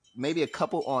maybe a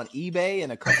couple on eBay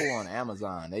and a couple on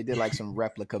Amazon. They did like some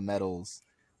replica medals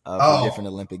for different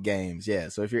Olympic games. Yeah,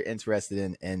 so if you're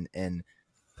interested in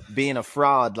being a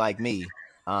fraud like me,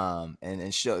 and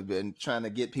trying to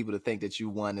get people to think that you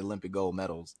won Olympic gold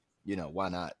medals, why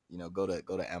not? Go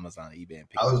to Amazon, eBay, and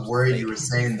pick. I was worried you were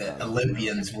saying that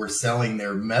Olympians were selling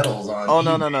their medals on. Oh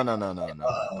no.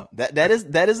 That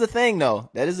is the thing, though.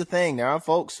 That is the thing. There are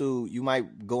folks who you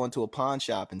might go into a pawn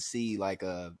shop and see like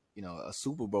a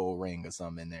Super Bowl ring or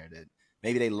something in there that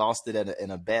maybe they lost it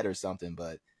in a bet or something,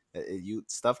 but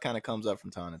stuff kind of comes up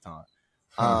from time to time.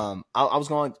 I was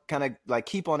going to kind of like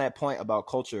keep on that point about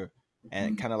culture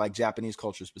and kind of like Japanese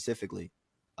culture specifically.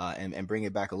 And bring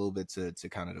it back a little bit to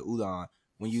kind of the udon.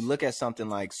 When you look at something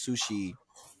like sushi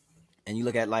and you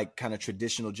look at like kind of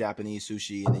traditional Japanese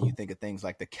sushi, and then you think of things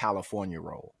like the California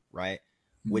roll, right?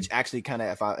 Which actually kind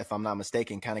of, if I'm not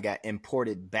mistaken, kind of got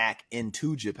imported back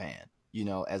into Japan,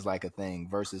 as like a thing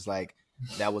versus like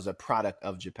that was a product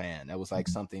of Japan. That was like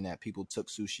something that people took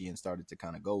sushi and started to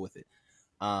kind of go with it.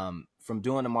 From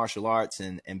doing the martial arts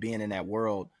and being in that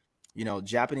world,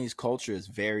 Japanese culture is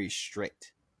very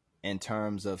strict in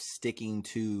terms of sticking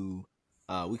to,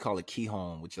 we call it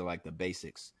kihon, which are like the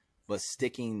basics, but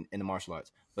sticking in the martial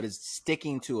arts, but it's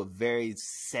sticking to a very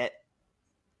set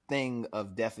thing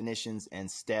of definitions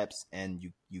and steps.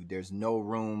 And there's no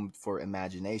room for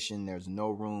imagination. There's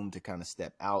no room to kind of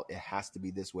step out. It has to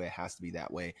be this way. It has to be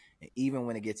that way. And even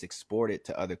when it gets exported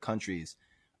to other countries,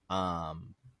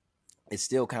 it's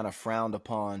still kind of frowned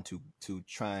upon to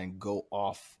try and go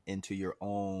off into your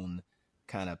own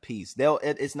kind of piece.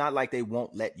 It's not like they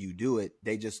won't let you do it.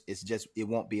 It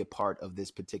won't be a part of this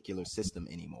particular system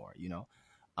anymore,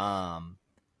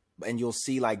 and you'll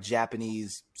see like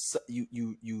Japanese,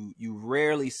 you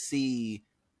rarely see,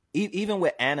 even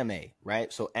with anime,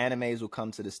 right? So animes will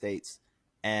come to the States,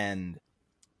 and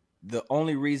the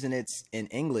only reason it's in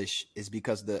English is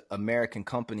because the American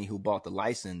company who bought the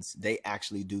license, they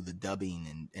actually do the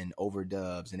dubbing and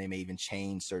overdubs, and they may even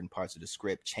change certain parts of the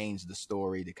script, change the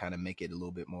story to kind of make it a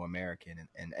little bit more American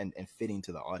and fitting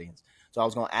to the audience. So I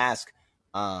was going to ask,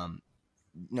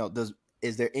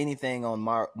 is there anything on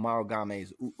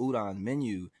Marugame's udon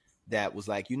menu that was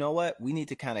like, what, we need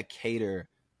to kind of cater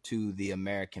to the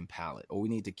American palate, or we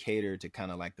need to cater to kind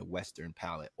of like the Western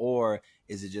palate? Or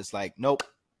is it just like, nope,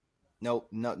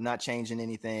 not changing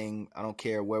anything. I don't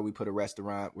care where we put a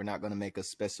restaurant. We're not going to make a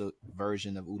special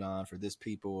version of udon for this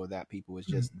people or that people. It's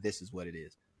just, this is what it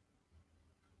is.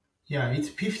 Yeah, it's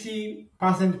 50%,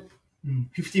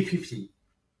 50-50.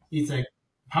 It's like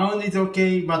pound is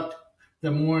okay, but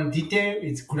the more detail,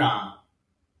 it's gram.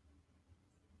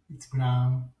 It's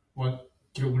gram or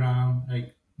kilogram,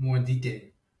 like more detail.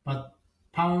 But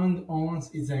pound ounce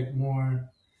is like more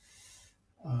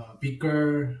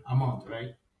bigger amount,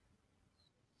 right?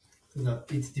 So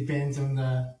it depends on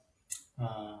the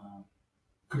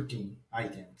cooking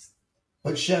items.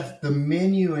 But chef, the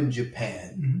menu in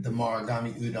Japan, the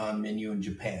Marugame udon menu in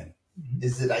Japan,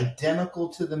 is it identical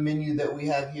to the menu that we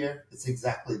have here? It's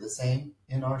exactly the same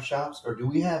in our shops, or do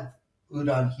we have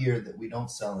udon here that we don't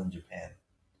sell in Japan?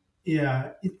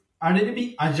 Yeah, it a little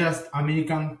bit adjust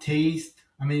American taste,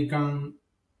 American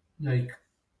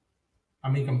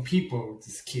people's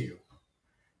skill,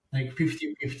 like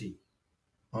 50-50.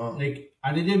 Oh. Like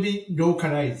a little bit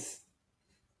localized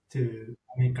to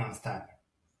American style.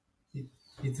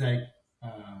 It's like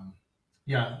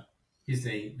you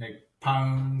say like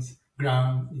pounds,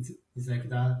 gram. It's like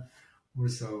that.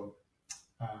 Also,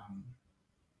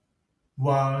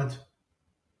 word.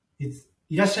 It's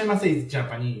irashaimase is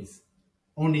Japanese,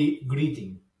 only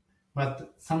greeting,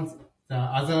 but the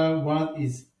other word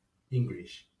is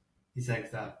English. It's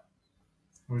like that.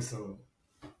 Also,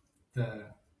 the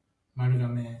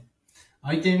marugame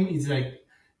item is like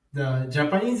the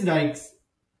Japanese likes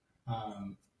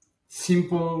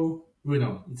simple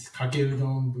udon. It's kake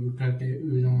udon, burukake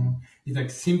udon. It's like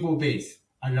simple base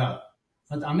a lot.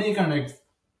 But American likes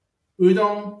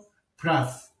udon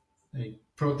plus like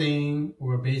protein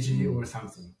or veggie or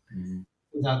something.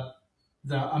 That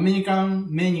the American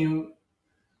menu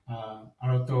a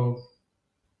lot of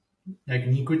like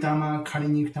nikutama, kari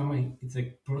nikutama, it's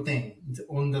like protein. It's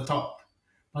on the top.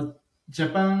 But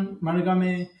Japan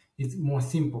marugame is more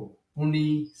simple.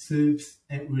 Only soups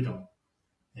and udon.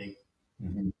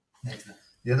 Like that.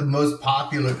 Yeah, the most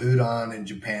popular udon in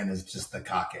Japan is just the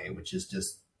kake, which is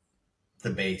just the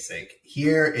basic.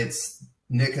 Here it's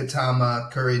nikutama,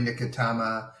 curry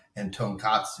nikutama, and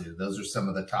tonkatsu. Those are some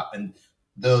of the top, and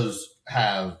those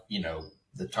have,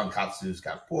 the tonkatsu's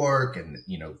got pork, and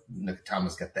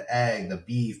nikutama's got the egg, the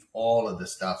beef, all of the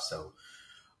stuff. So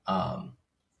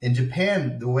in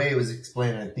Japan, the way it was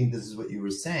explained, I think this is what you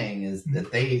were saying, is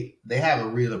that they have a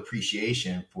real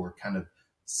appreciation for kind of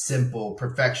simple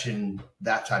perfection,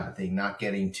 that type of thing, not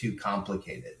getting too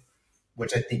complicated,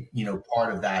 which I think,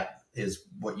 part of that is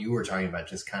what you were talking about,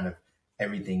 just kind of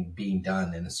everything being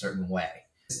done in a certain way.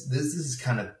 This is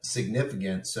kind of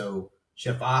significant. So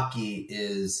Chef Aki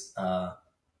is a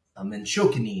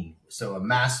menshokunin, so a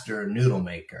master noodle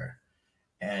maker.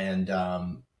 And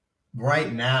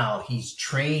right now he's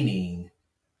training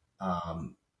other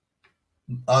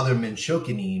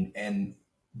menshokunin, and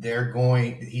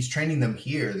he's training them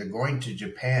here. They're going to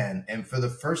Japan, and for the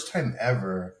first time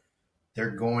ever,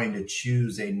 they're going to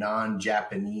choose a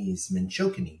non-Japanese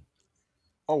menshokunin.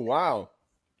 Oh, wow.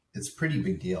 It's a pretty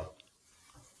big deal.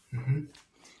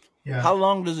 Yeah. How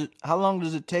long does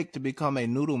it take to become a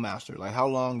noodle master? Like, how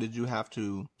long did you have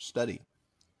to study?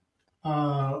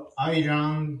 I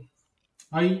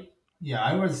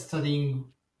was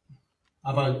studying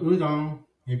about udon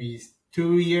maybe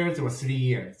 2 years or 3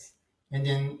 years, and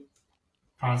then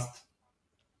passed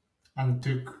and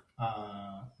took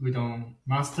udon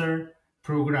master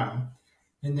program,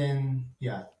 and then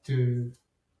 2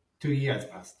 years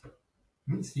passed.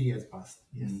 3 years passed.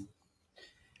 Yes.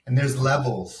 And there's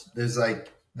levels. There's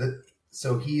like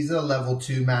so he's a level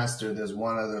 2 master. There's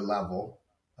one other level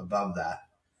above that.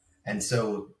 And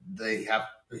so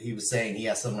he was saying he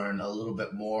has to learn a little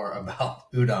bit more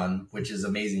about udon, which is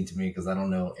amazing to me because I don't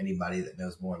know anybody that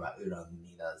knows more about udon than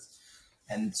he does.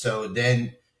 And so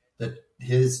then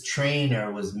his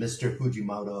trainer was Mr.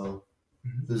 Fujimoto,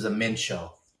 who's a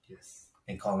Mensho. Yes.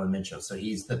 And call him a Mensho. So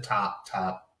he's the top.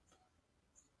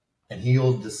 And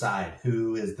he'll decide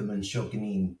who is the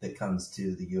Menshokunin that comes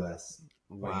to the U.S.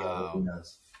 Wow. He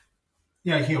knows.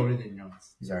 Yeah, he already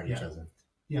knows. He's already chosen.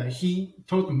 Yeah, he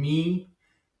taught me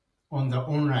on the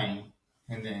online,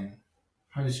 and then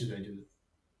how should I do it?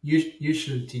 You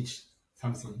should teach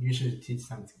something. You should teach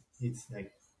something. It's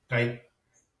like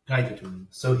guided to me.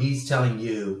 So he's telling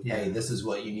you, hey, this is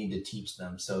what you need to teach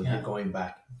them. So you're going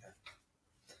back. Okay.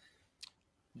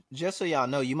 Just so y'all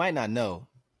know, you might not know,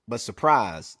 but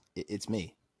surprise, it's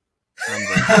me.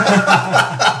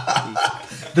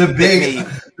 The big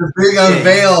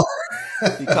unveil.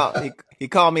 He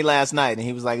called me last night and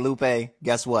he was like, Lupe,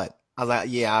 guess what? I was like,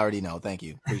 yeah, I already know. Thank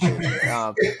you. Appreciate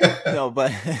it. No,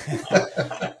 but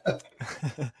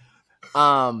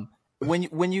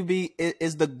when you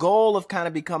is the goal of kind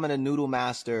of becoming a noodle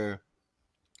master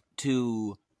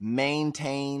to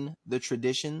maintain the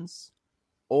traditions,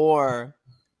 or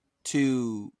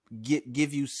to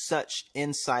give you such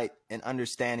insight and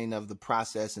understanding of the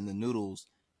process and the noodles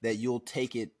that you'll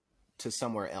take it to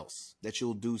somewhere else, that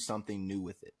you'll do something new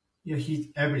with it? Yeah, he's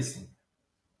everything.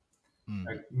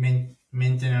 Like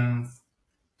maintenance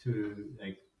to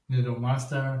like noodle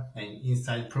master and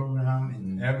inside program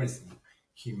and everything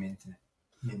he maintain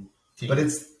team.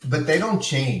 But they don't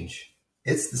change.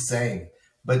 It's the same.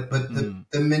 But the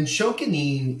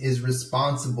Menshokunin is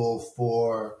responsible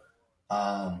for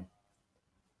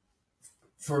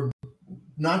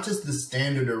not just the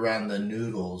standard around the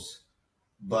noodles,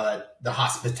 but the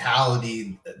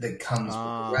hospitality that comes with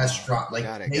the restaurant. Like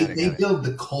they build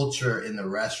the culture in the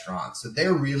restaurant. So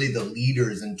they're really the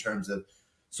leaders in terms of,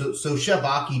 so Chef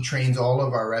Aki trains all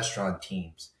of our restaurant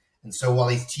teams. And so while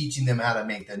he's teaching them how to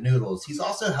make the noodles, he's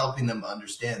also helping them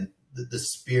understand the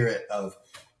spirit of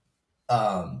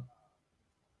the,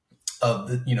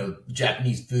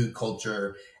 Japanese food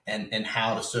culture and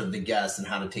how to serve the guests and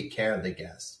how to take care of the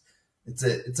guests. It's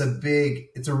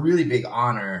a really big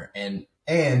honor. And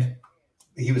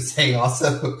he was saying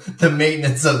also the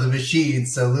maintenance of the machine.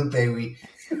 So Lupe, we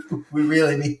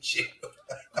really need you.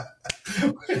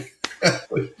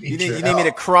 You need me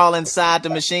to crawl inside the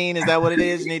machine? Is that what it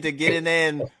is? You need to get in there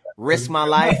and risk my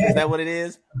life? Is that what it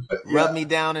is? Rub me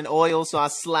down in oil so I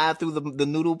slide through the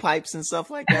noodle pipes and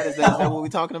stuff like that? Is that what we're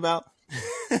talking about?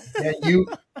 Yeah,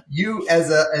 you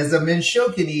as a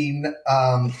Menshokunin,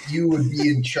 you would be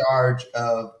in charge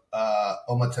of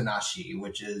omotenashi,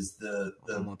 which is the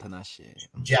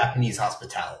Japanese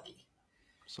hospitality.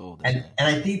 And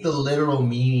I think the literal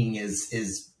meaning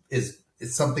is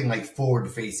something like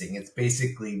forward facing. It's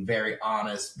basically very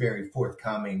honest, very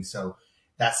forthcoming. So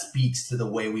that speaks to the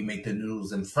way we make the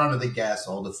noodles in front of the guests.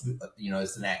 All the food,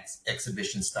 it's an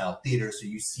exhibition style theater. So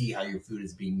you see how your food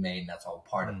is being made. And that's all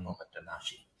part of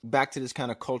omotenashi. Back to this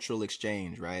kind of cultural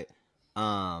exchange, right?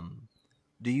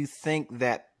 Do you think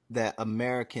that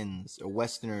Americans or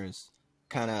Westerners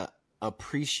kind of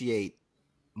appreciate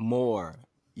more,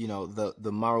 the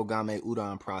marugame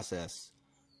udon process,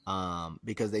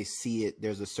 because they see it?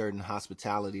 There's a certain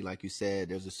hospitality, like you said.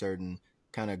 There's a certain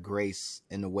kind of grace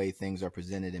in the way things are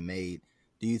presented and made.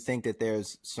 Do you think that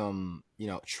there's some,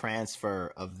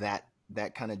 transfer of that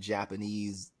kind of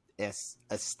Japanese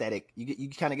aesthetic? You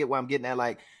kind of get what I'm getting at.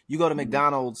 Like, you go to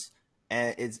McDonald's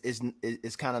and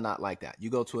it's kind of not like that. You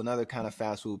go to another kind of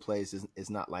fast food place, it's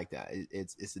not like that.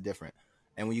 It's different.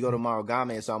 And when you go to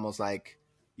marugame, it's almost like,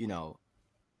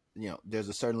 there's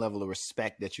a certain level of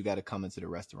respect that you got to come into the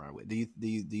restaurant with. Do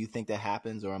you think that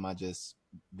happens, or am I just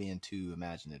being too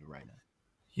imaginative right now?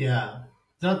 Yeah,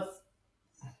 that's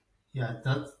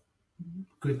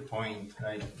good point.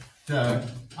 Like, the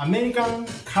American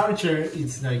culture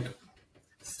is like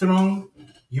strong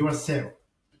yourself,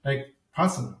 like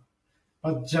personal.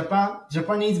 But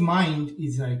Japanese mind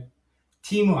is like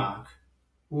teamwork,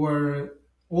 or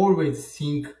always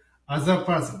think other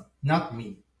person, not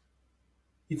me.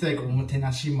 It's like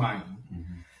omotenashi mind.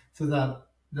 So that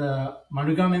the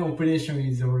marugame operation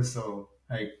is also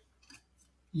like,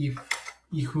 if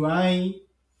I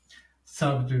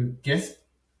serve the guest,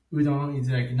 udon is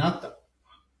like not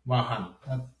one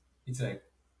hand. It's like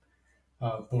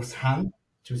both hand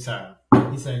to serve.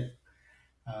 It's like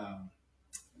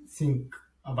think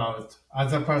about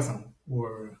other person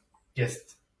or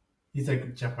guest. It's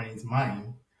like Japanese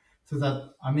mind. So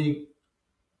that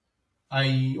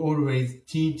I always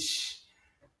teach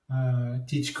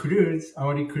crews,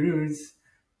 hourly crews,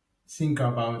 think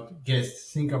about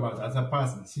guests, think about other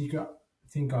person, think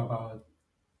about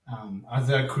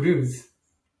other crews,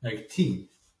 like team.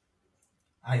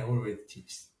 I always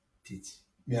teach.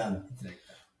 Yeah. It's like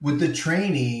that. With the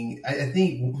training, I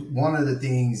think one of the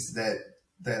things that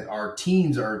our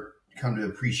teams are come to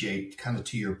appreciate, kind of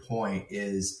to your point,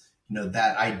 is,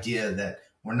 that idea that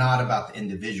we're not about the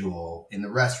individual in the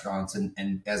restaurants,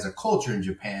 and as a culture in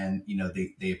Japan,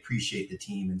 they appreciate the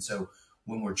team. And so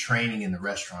when we're training in the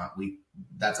restaurant,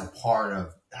 that's a part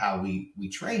of how we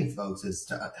train folks, is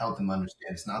to help them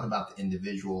understand it's not about the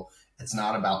individual. It's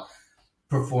not about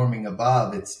performing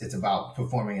above. It's about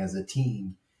performing as a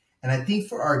team. And I think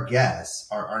for our guests,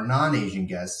 our non-Asian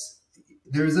guests,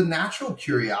 there's a natural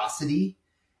curiosity,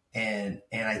 and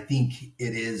I think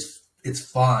it's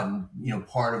fun,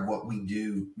 part of what we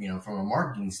do, from a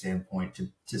marketing standpoint,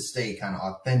 to stay kind of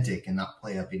authentic and not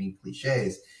play up any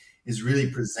cliches, is really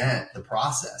present the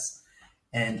process,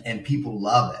 and people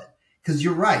love it. Because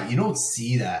you're right, you don't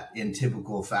see that in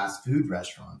typical fast food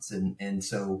restaurants, and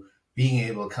so being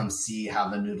able to come see how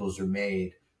the noodles are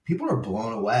made, people are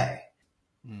blown away.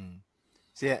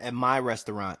 See, at my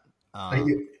restaurant,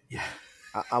 yeah.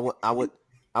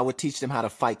 I would teach them how to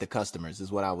fight the customers,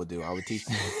 is what I would do. I would teach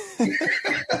them.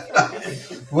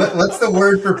 What's the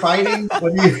word for fighting?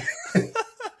 What do you?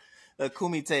 A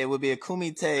kumite. It would be a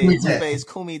Lupe's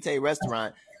kumite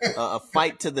restaurant, a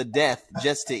fight to the death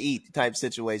just to eat type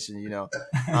situation.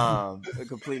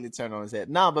 Completely turn on his head.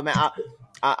 No, but man,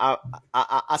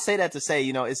 I say that to say,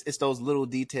 you know, it's those little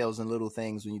details and little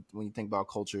things when you think about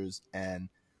cultures and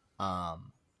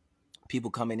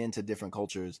people coming into different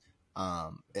cultures.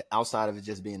 Outside of it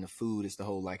just being the food, it's the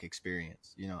whole like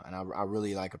experience, you know. And I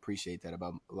really like appreciate that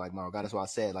about like Morocco. That's why I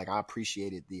said like I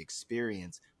appreciated the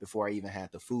experience before I even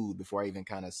had the food, before I even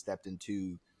kind of stepped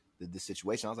into the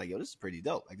situation. I was like, yo, this is pretty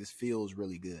dope. Like this feels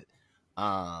really good.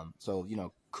 So you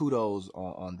know, kudos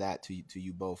on that to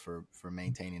you both for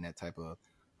maintaining that type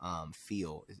of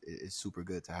feel. Is super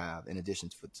good to have, in addition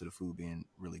to the food being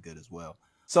really good as well.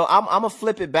 So I'm gonna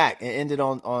flip it back and end it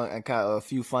on kind of a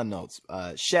few fun notes.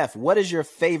 Chef, what is your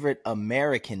favorite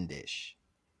American dish?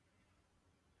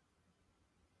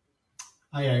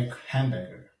 I like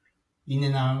hamburger, In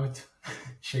and Out,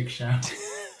 Shake Shack.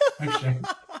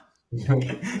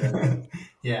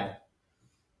 Yeah.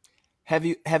 Have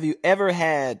you ever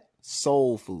had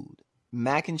soul food?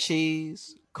 Mac and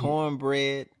cheese,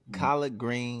 cornbread, collard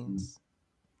greens,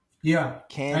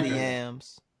 candy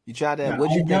yams. You tried that?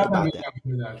 What'd you think about that?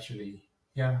 Food, actually.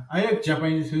 Yeah, I like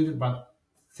Japanese food, but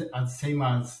same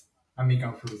as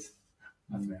American food as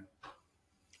well.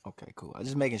 Okay, cool. I'm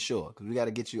just making sure because we got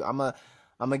to get you. I'm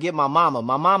gonna get my mama.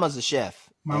 My mama's a chef,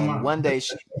 and one day,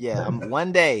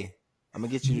 one day I'm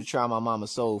gonna get you to try my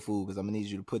mama's soul food because I'm gonna need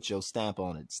you to put your stamp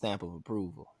on it, stamp of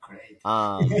approval. Great.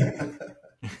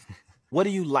 What do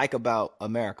you like about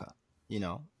America? You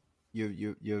know,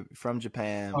 you're from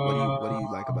Japan. What do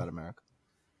you like about America?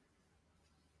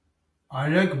 I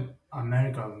like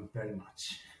America very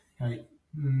much. Like,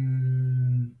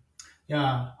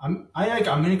 I like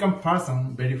American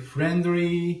person, very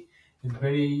friendly,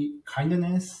 very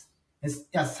kindness.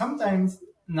 Sometimes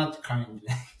not kind,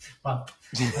 but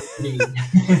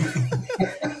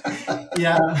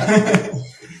yeah.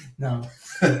 No,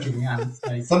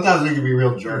 like, sometimes they can be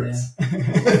real jerks.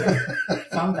 Yeah.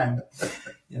 Sometimes,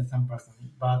 some person,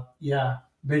 but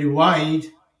very wide.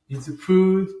 It's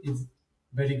food. It's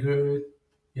very good.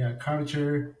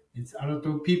 Culture. It's a lot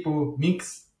of people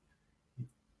mix.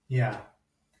 A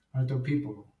lot of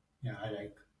people. I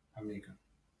like America.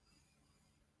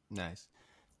 Nice.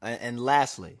 And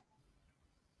lastly,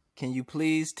 can you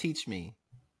please teach me?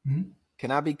 Mm-hmm.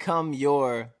 Can I become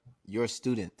your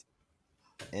student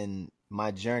in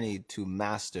my journey to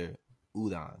master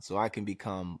udon? So I can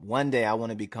become, one day I want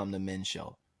to become the men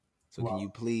show. So Can you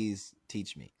please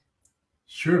teach me?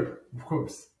 Sure, of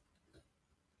course.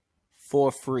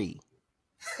 For free.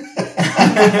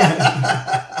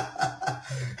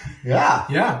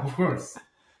 Yeah, of course.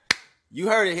 You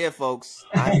heard it here, folks.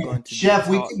 I'm going to Chef,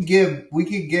 we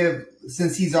could give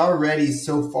since he's already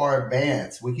so far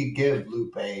advanced, we could give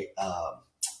Lupe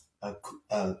a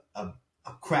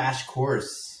crash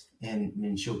course in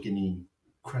Minshokunin.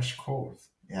 Crash course.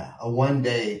 Yeah, a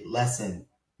 1-day lesson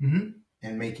in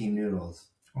making noodles.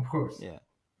 Of course. Yeah.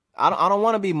 I don't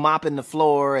want to be mopping the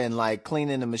floor and like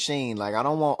cleaning the machine. Like I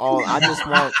don't want all. I just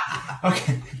want.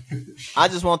 Okay. I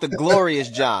just want the glorious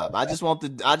job. I just want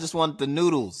the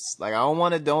noodles. Like I don't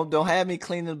want to. Don't have me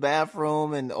cleaning the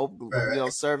bathroom and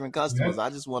serving customers. I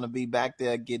just want to be back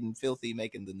there getting filthy,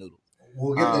 making the noodles.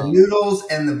 We'll get the noodles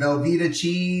and the Velveeta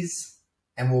cheese,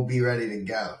 and we'll be ready to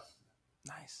go.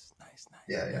 Nice.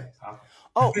 Yeah.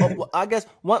 Oh, well, I guess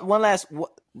one last. I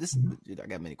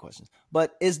got many questions,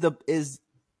 but is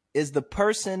the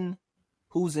person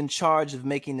who's in charge of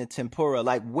making the tempura,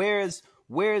 like where is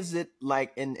it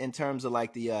like in terms of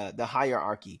like the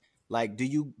hierarchy? Like do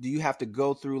you have to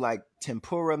go through like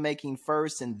tempura making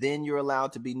first and then you're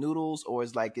allowed to be noodles, or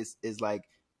is like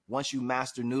once you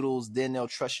master noodles then they'll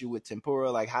trust you with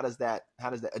tempura? Like how does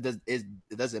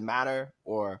it matter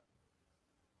or?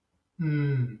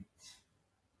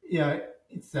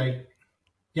 It's like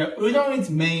udon is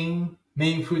main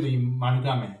food in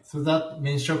Marugame. So that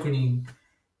men shokunin,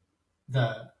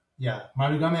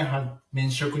 Marugame had men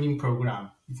shokunin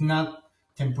program. It's not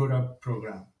tempura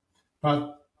program.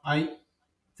 But the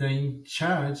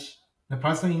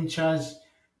person in charge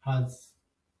has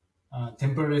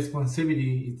tempura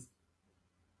responsibility. It's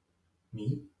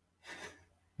me.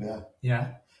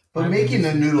 Yeah. But making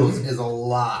the noodles is a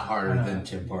lot harder than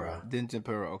tempura.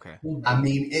 Okay. I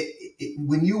mean,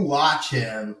 when you watch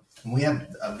him, and we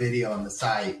have a video on the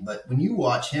site, but when you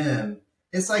watch him,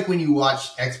 it's like when you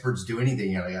watch experts do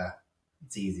anything, you're like,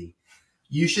 it's easy.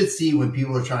 You should see when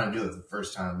people are trying to do it the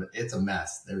first time. It's a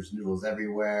mess. There's noodles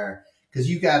everywhere. Because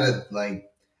you got to, like,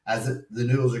 as the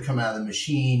noodles are coming out of the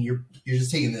machine, you're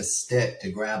just taking this stick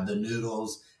to grab the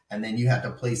noodles, and then you have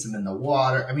to place them in the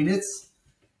water. I mean, it's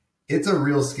a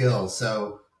real skill.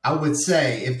 So I would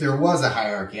say if there was a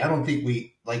hierarchy, I don't think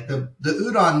we like the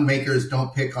udon makers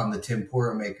don't pick on the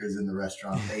tempura makers in the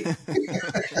restaurant.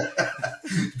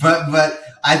 but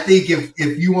I think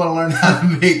if you want to learn how to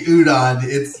make udon,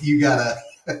 it's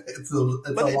a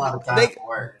lot of time for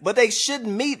work. But they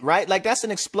shouldn't meet, right? Like that's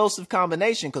an explosive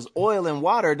combination because oil and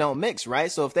water don't mix,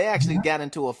 right? So if they actually got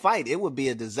into a fight, it would be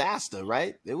a disaster,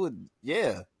 right? It would,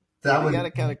 yeah. That would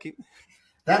gotta kind of keep.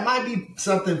 That might be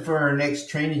something for our next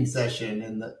training session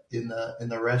in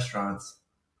the restaurants.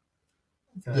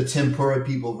 Okay. The tempura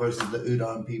people versus the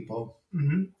udon people.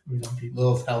 Mm-hmm. Udon people.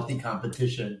 Little healthy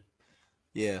competition.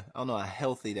 Yeah, I don't know how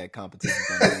healthy that competition is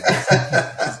going to be.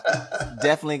 It's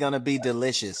definitely going to be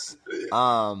delicious.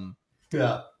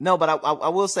 Yeah. No, but I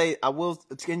will say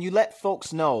Can you let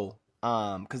folks know?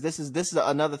 Because this is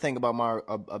another thing about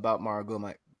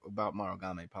Marugame.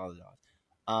 Apologize.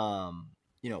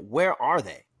 Where are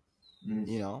they?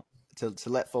 Mm. To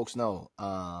let folks know.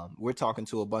 We're talking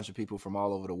to a bunch of people from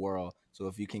all over the world. So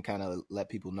if you can kind of let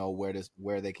people know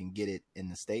where they can get it in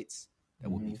the States, that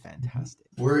would be fantastic.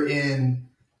 We're in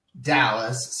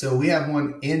Dallas. So we have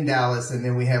one in Dallas, and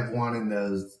then we have one in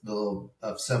the little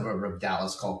suburb of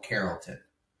Dallas called Carrollton,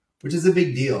 which is a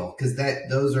big deal because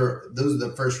those are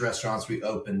the first restaurants we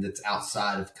opened that's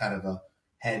outside of kind of a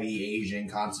heavy Asian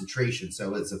concentration.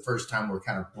 So it's the first time we're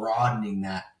kind of broadening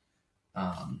that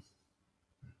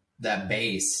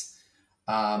base.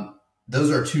 Those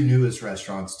are our two newest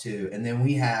restaurants too. And then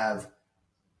we have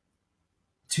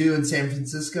two in San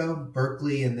Francisco,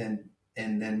 Berkeley, and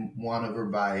then one over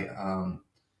by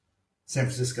San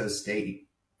Francisco State.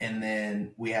 And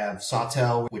then we have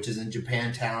Sawtell, which is in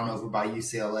Japantown over by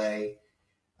UCLA.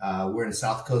 We're in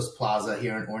South Coast Plaza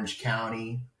here in Orange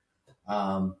County.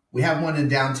 We have one in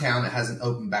downtown that hasn't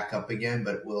opened back up again,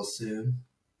 but it will soon.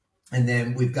 And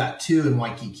then we've got two in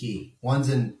Waikiki. One's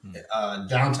in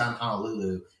downtown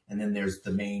Honolulu, and then there's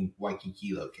the main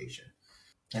Waikiki location.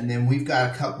 And then we've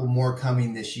got a couple more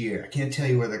coming this year. I can't tell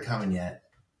you where they're coming yet.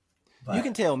 But you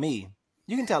can tell me.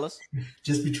 You can tell us.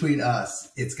 Just between us,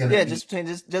 it's going to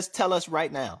be. Just tell us right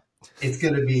now. It's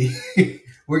going to be,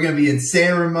 we're going to be in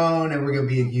San Ramon, and we're going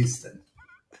to be in Houston.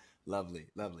 Lovely,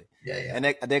 lovely. Yeah. And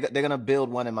they're going to build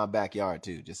one in my backyard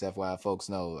too. Just FYI, folks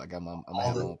know I got I'm gonna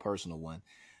have my own personal one.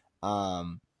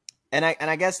 And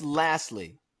I guess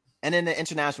lastly, and then the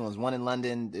international ones, one in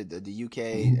London, the UK,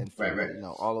 and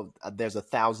right. There's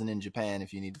 1,000 in Japan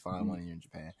if you need to find one in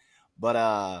Japan.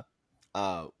 But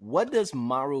what does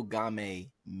Marugame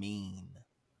mean?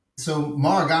 So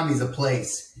Marugame is a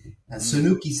place, and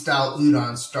Sanuki style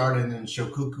udon started in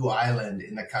Shokuku Island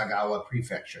in the Kagawa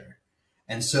Prefecture,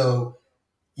 and so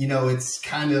it's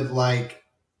kind of like.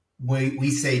 We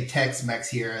say Tex-Mex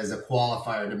here as a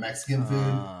qualifier to Mexican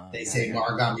food. They say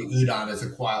Marugame udon as a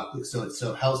qualifier, so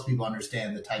it helps people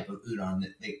understand the type of udon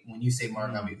that when you say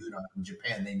Marugame udon in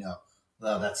Japan, they know,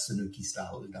 well, that's Sanuki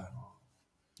style udon.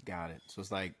 Got it. So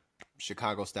it's like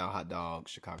Chicago style hot dog,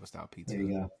 Chicago style pizza. There you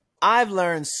go. I've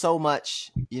learned so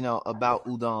much, about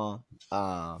udon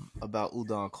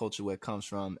culture, where it comes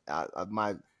from.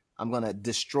 I'm gonna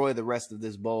destroy the rest of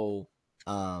this bowl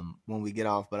when we get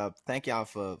off, but I thank y'all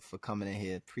for coming in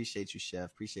here. Appreciate you, chef.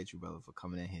 Appreciate you, brother, for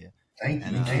coming in here. Thank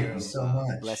you so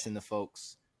much. Blessing the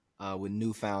folks with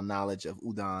newfound knowledge of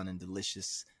udon and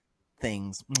delicious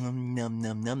things. Num num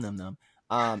num num num num.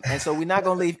 And so we're not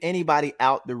gonna leave anybody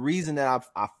out. The reason that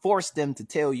I forced them to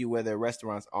tell you where their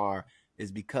restaurants are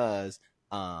is because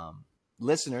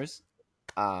listeners,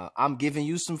 I'm giving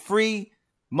you some free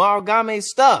Marugame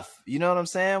stuff. You know what I'm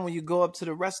saying? When you go up to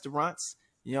the restaurants,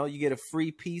 you get a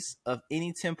free piece of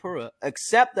any tempura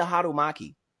except the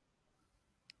harumaki,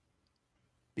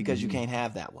 because you can't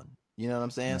have that one. You know what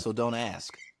I'm saying? Yeah. So don't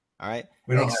ask. All right.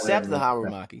 Except the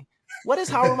harumaki. What is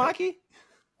harumaki?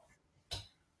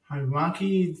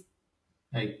 Harumaki is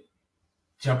like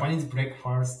Japanese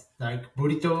breakfast, like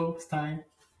burrito style.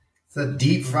 It's a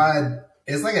deep fried.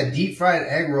 It's like a deep fried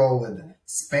egg roll with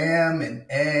spam and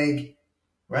egg,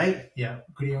 right? Yeah,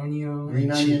 green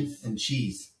onion and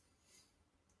cheese.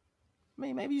 I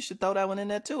mean, maybe you should throw that one in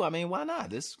there too. I mean, why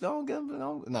not? No,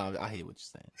 I hear what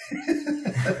you're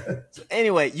saying. So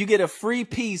anyway, you get a free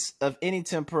piece of any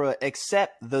tempura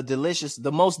except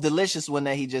the most delicious one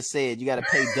that he just said. You got to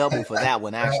pay double for that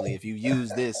one. Actually, if you use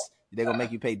this, they're gonna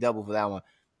make you pay double for that one.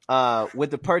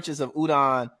 With the purchase of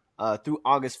udon through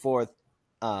August 4th,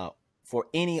 for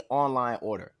any online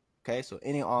order. Okay, so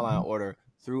any online order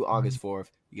through August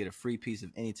 4th, you get a free piece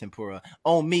of any tempura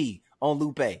on me, on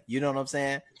Lupe. You know what I'm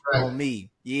saying? Right. On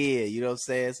me. Yeah, you know what I'm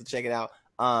saying? So check it out.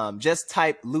 Just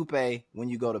type Lupe when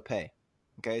you go to pay.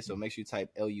 Okay, so make sure you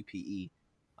type LUPE,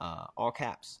 all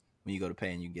caps, when you go to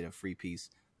pay, and you get a free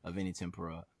piece of any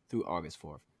tempura through August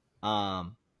 4th.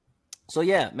 So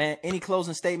yeah, man, any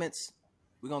closing statements?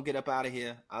 We're going to get up out of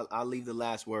here. I'll leave the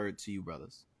last word to you,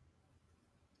 brothers.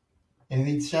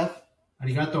 Anything, Chef?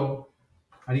 Arigato.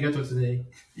 Arigato today.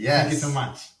 Yes. Thank you so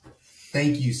much.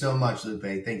 Thank you so much,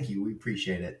 Lupe. Thank you. We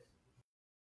appreciate it.